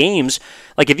half of games,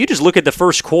 like if you just look at the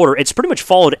first quarter, it's pretty much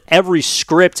followed every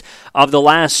script of the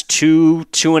last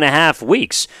 2.5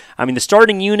 weeks. I mean, the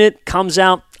starting unit comes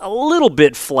out a little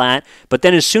bit flat, but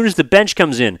then as soon as the bench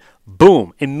comes in,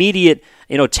 boom, immediate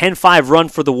 10-5 run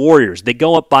for the Warriors. They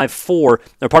go up by 7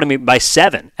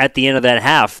 at the end of that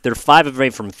half. They're 5 of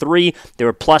 8 from 3. They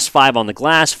were plus 5 on the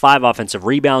glass, 5 offensive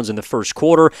rebounds in the first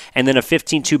quarter, and then a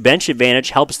 15-2 bench advantage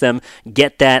helps them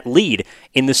get that lead.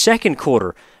 In the second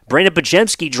quarter, Brandon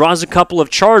Podziemski draws a couple of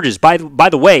charges. By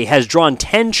the way, has drawn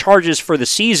 10 charges for the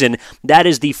season. That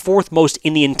is the 4th most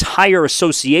in the entire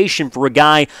association for a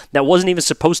guy that wasn't even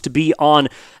supposed to be on,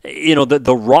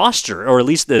 the roster, or at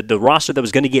least the roster that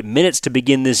was going to get minutes to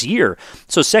begin this year.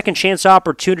 So second chance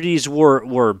opportunities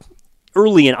were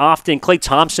early and often. Klay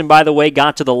Thompson, by the way,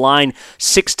 got to the line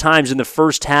 6 times in the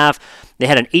first half. They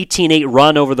had an 18-8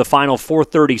 run over the final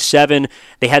 437.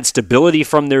 They had stability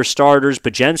from their starters.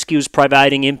 Podziemski was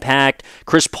providing impact.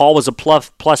 Chris Paul was a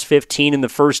plus 15 in the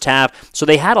first half. So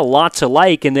they had a lot to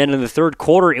like. And then in the third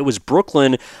quarter, it was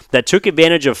Brooklyn that took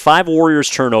advantage of 5 Warriors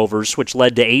turnovers, which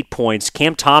led to 8 points.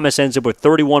 Cam Thomas ends up with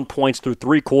 31 points through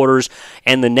 3 quarters,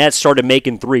 and the Nets started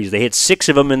making threes. They hit 6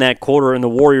 of them in that quarter, and the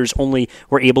Warriors only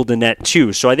were able to net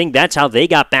 2. So I think that's how they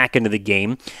got back into the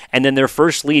game. And then their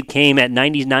first lead came at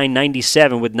 99-97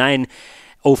 with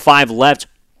 9:05 left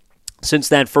since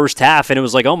that first half, and it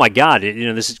was like, oh my God,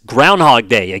 this is Groundhog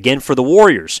Day again for the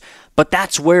Warriors. But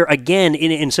that's where, again,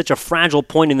 in such a fragile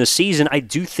point in the season, I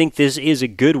do think this is a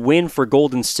good win for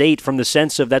Golden State from the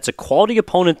sense of that's a quality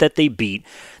opponent that they beat.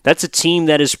 That's a team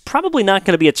that is probably not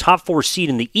going to be a top 4 seed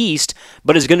in the East,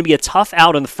 but is going to be a tough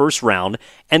out in the first round.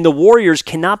 And the Warriors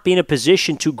cannot be in a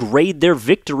position to grade their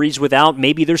victories without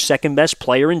maybe their second best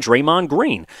player in Draymond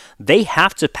Green. They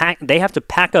have to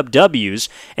pack up W's.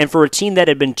 And for a team that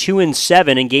had been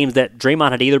 2-7 in games that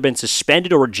Draymond had either been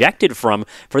suspended or ejected from,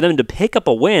 for them to pick up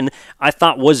a win, I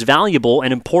thought was valuable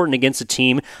and important against a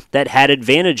team that had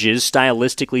advantages,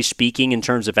 stylistically speaking, in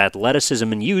terms of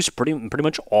athleticism and use, pretty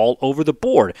much all over the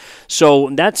board.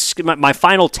 So that's my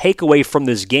final takeaway from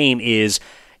this game is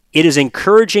it is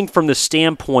encouraging from the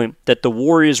standpoint that the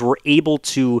Warriors were able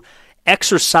to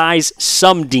exercise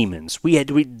some demons.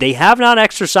 They have not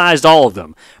exercised all of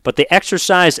them, but they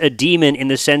exercised a demon in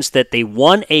the sense that they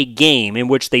won a game in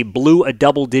which they blew a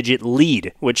double-digit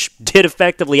lead, which did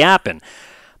effectively happen.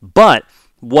 But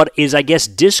what is, I guess,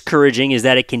 discouraging is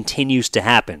that it continues to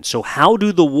happen. So how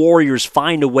do the Warriors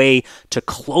find a way to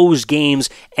close games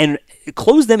and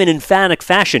close them in emphatic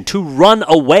fashion, to run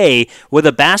away with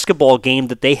a basketball game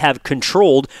that they have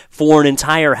controlled for an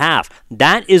entire half.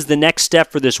 That is the next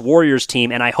step for this Warriors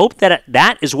team, and I hope that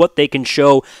that is what they can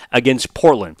show against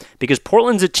Portland, because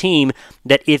Portland's a team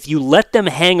that if you let them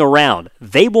hang around,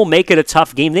 they will make it a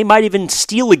tough game. They might even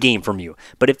steal a game from you.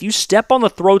 But if you step on the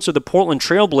throats of the Portland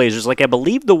Trailblazers, like I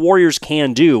believe the Warriors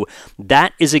can do,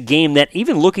 that is a game that,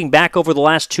 even looking back over the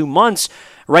last 2 months,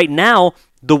 right now,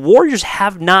 the Warriors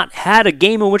have not had a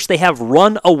game in which they have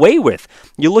run away with.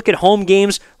 You look at home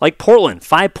games like Portland,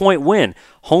 5-point win.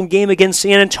 Home game against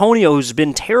San Antonio, who's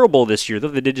been terrible this year, though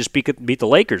they did just beat the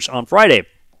Lakers on Friday.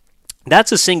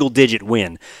 That's a single-digit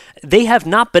win. They have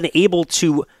not been able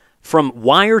to, from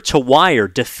wire to wire,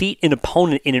 defeat an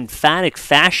opponent in emphatic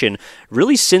fashion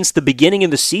really since the beginning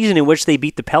of the season, in which they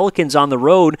beat the Pelicans on the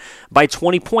road by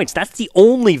 20 points. That's the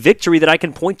only victory that I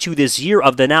can point to this year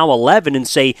of the now 11 and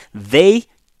say they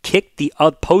kicked the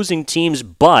opposing team's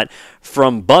butt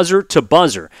from buzzer to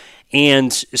buzzer.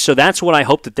 And so that's what I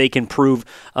hope that they can prove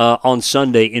on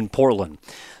Sunday in Portland.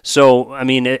 So, I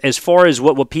mean, as far as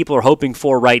what people are hoping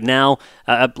for right now,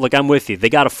 look, I'm with you. They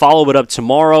got to follow it up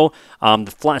tomorrow.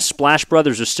 The Splash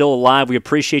Brothers are still alive. We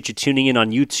appreciate you tuning in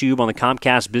on YouTube on the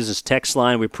Comcast Business Text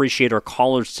line. We appreciate our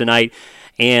callers tonight.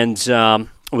 And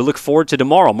we look forward to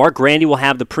tomorrow. Mark Grandy will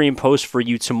have the pre and post for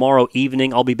you tomorrow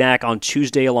evening. I'll be back on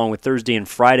Tuesday along with Thursday and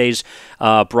Friday's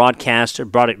broadcast.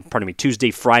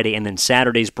 Tuesday, Friday, and then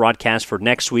Saturday's broadcast for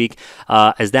next week,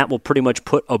 as that will pretty much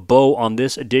put a bow on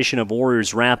this edition of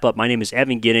Warriors Wrap-Up. My name is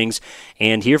Evan Giddings,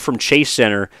 and here from Chase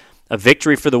Center, a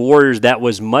victory for the Warriors that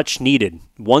was much needed,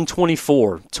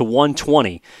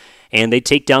 124-120. And they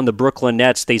take down the Brooklyn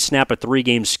Nets. They snap a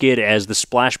 3-game skid as the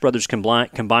Splash Brothers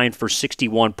combine for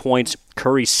 61 points.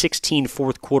 Curry, 16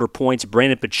 fourth-quarter points.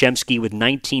 Brandon Podziemski with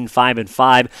 19, 5, and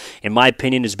 5. In my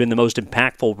opinion, has been the most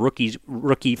impactful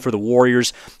rookie for the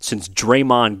Warriors since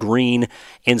Draymond Green.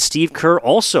 And Steve Kerr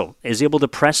also is able to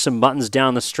press some buttons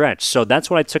down the stretch. So that's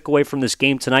what I took away from this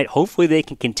game tonight. Hopefully they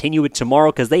can continue it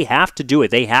tomorrow, because they have to do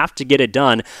it. They have to get it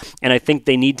done. And I think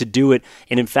they need to do it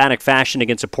in emphatic fashion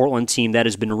against a Portland team that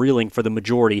has been reeling for the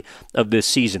majority of this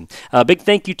season. Big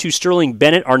thank you to Sterling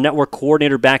Bennett, our network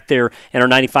coordinator back there in our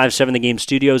 95.7 The Game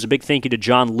studios. A big thank you to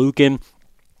John Lucan,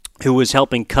 who was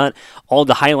helping cut all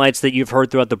the highlights that you've heard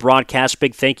throughout the broadcast.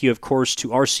 Big thank you, of course,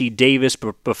 to R.C. Davis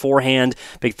beforehand.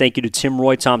 Big thank you to Tim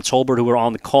Roy, Tom Tolbert, who are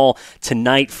on the call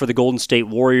tonight for the Golden State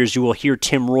Warriors. You will hear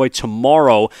Tim Roy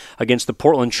tomorrow against the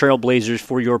Portland Trailblazers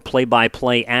for your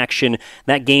play-by-play action.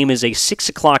 That game is a 6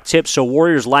 o'clock tip, so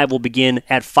Warriors Live will begin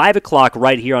at 5 o'clock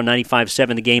right here on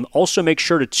 95.7 The Game. Also, make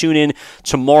sure to tune in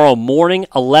tomorrow morning.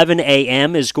 11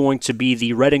 a.m. is going to be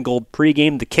the Red and Gold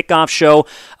pregame, the kickoff show.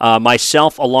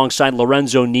 Myself, alongside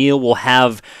Lorenzo Neal, will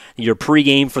have your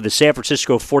pregame for the San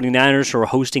Francisco 49ers, who are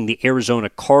hosting the Arizona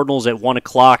Cardinals at 1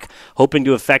 o'clock, hoping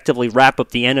to effectively wrap up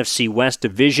the NFC West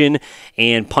division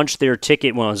and punch their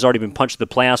ticket. Well, it's already been punched to the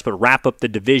playoffs, but wrap up the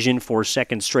division for a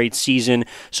second straight season.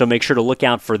 So make sure to look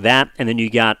out for that. And then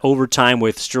you got overtime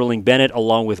with Sterling Bennett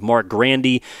along with Mark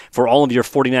Grandy for all of your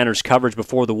 49ers coverage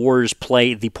before the Warriors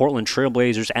play the Portland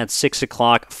Trailblazers at 6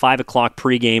 o'clock, 5 o'clock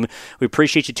pregame. We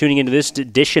appreciate you tuning into this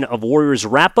edition of Warriors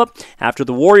Wrap-Up after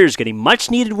the Warriors get a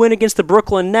much-needed win against the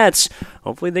Brooklyn Nets.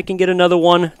 Hopefully they can get another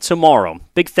one tomorrow.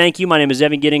 Big thank you. My name is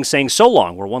Evan Giddings, saying so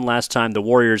long, where one last time the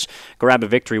Warriors grab a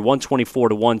victory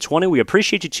 124-120. We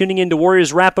appreciate you tuning in to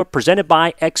Warriors Wrap-Up presented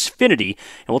by Xfinity,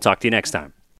 and we'll talk to you next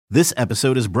time. This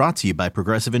episode is brought to you by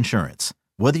Progressive Insurance.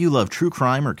 Whether you love true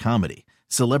crime or comedy,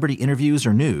 celebrity interviews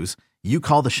or news, you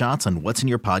call the shots on what's in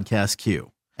your podcast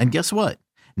queue. And guess what?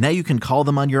 Now you can call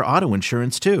them on your auto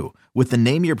insurance too with the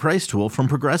Name Your Price tool from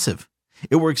Progressive.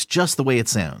 It works just the way it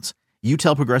sounds. You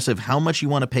tell Progressive how much you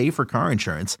want to pay for car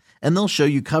insurance, and they'll show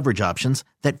you coverage options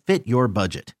that fit your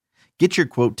budget. Get your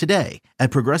quote today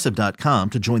at Progressive.com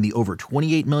to join the over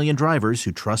 28 million drivers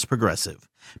who trust Progressive.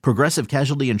 Progressive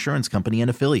Casualty Insurance Company and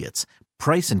Affiliates.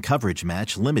 Price and coverage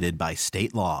match limited by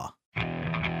state law.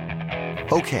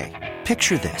 Okay,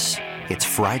 picture this. It's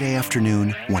Friday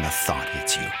afternoon when a thought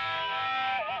hits you.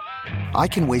 I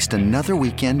can waste another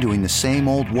weekend doing the same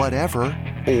old whatever,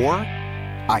 or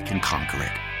I can conquer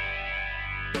it.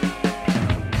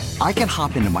 I can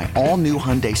hop into my all-new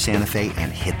Hyundai Santa Fe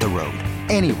and hit the road.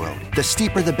 Any road. The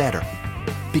steeper, the better.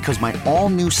 Because my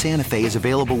all-new Santa Fe is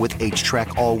available with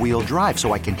H-Track all-wheel drive,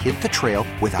 so I can hit the trail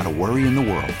without a worry in the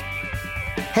world.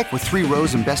 Heck, with 3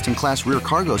 rows and best-in-class rear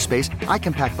cargo space, I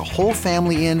can pack the whole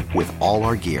family in with all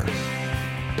our gear.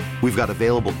 We've got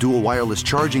available dual wireless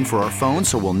charging for our phones,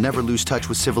 so we'll never lose touch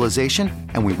with civilization,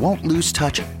 and we won't lose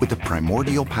touch with the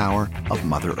primordial power of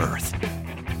Mother Earth.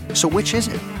 So which is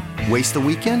it? Waste the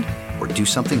weekend or do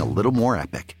something a little more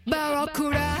epic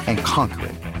and conquer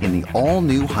it in the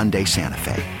all-new Hyundai Santa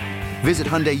Fe. Visit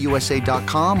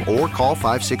HyundaiUSA.com or call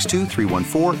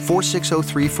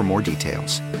 562-314-4603 for more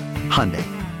details. Hyundai,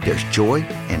 there's joy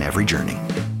in every journey.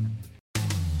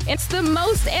 It's the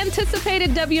most anticipated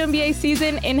WNBA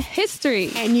season in history.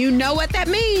 And you know what that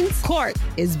means. Court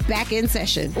is back in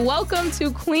session. Welcome to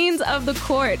Queens of the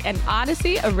Court, an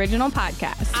Odyssey original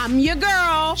podcast. I'm your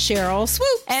girl, Cheryl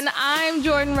Swoops. And I'm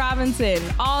Jordan Robinson.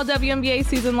 All WNBA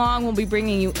season long, we'll be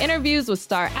bringing you interviews with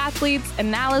star athletes,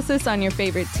 analysis on your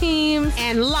favorite teams,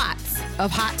 and lots of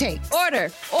hot takes.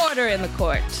 Order in the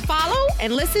court. Follow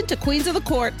and listen to Queens of the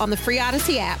Court on the free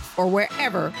Odyssey app or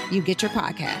wherever you get your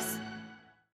podcasts.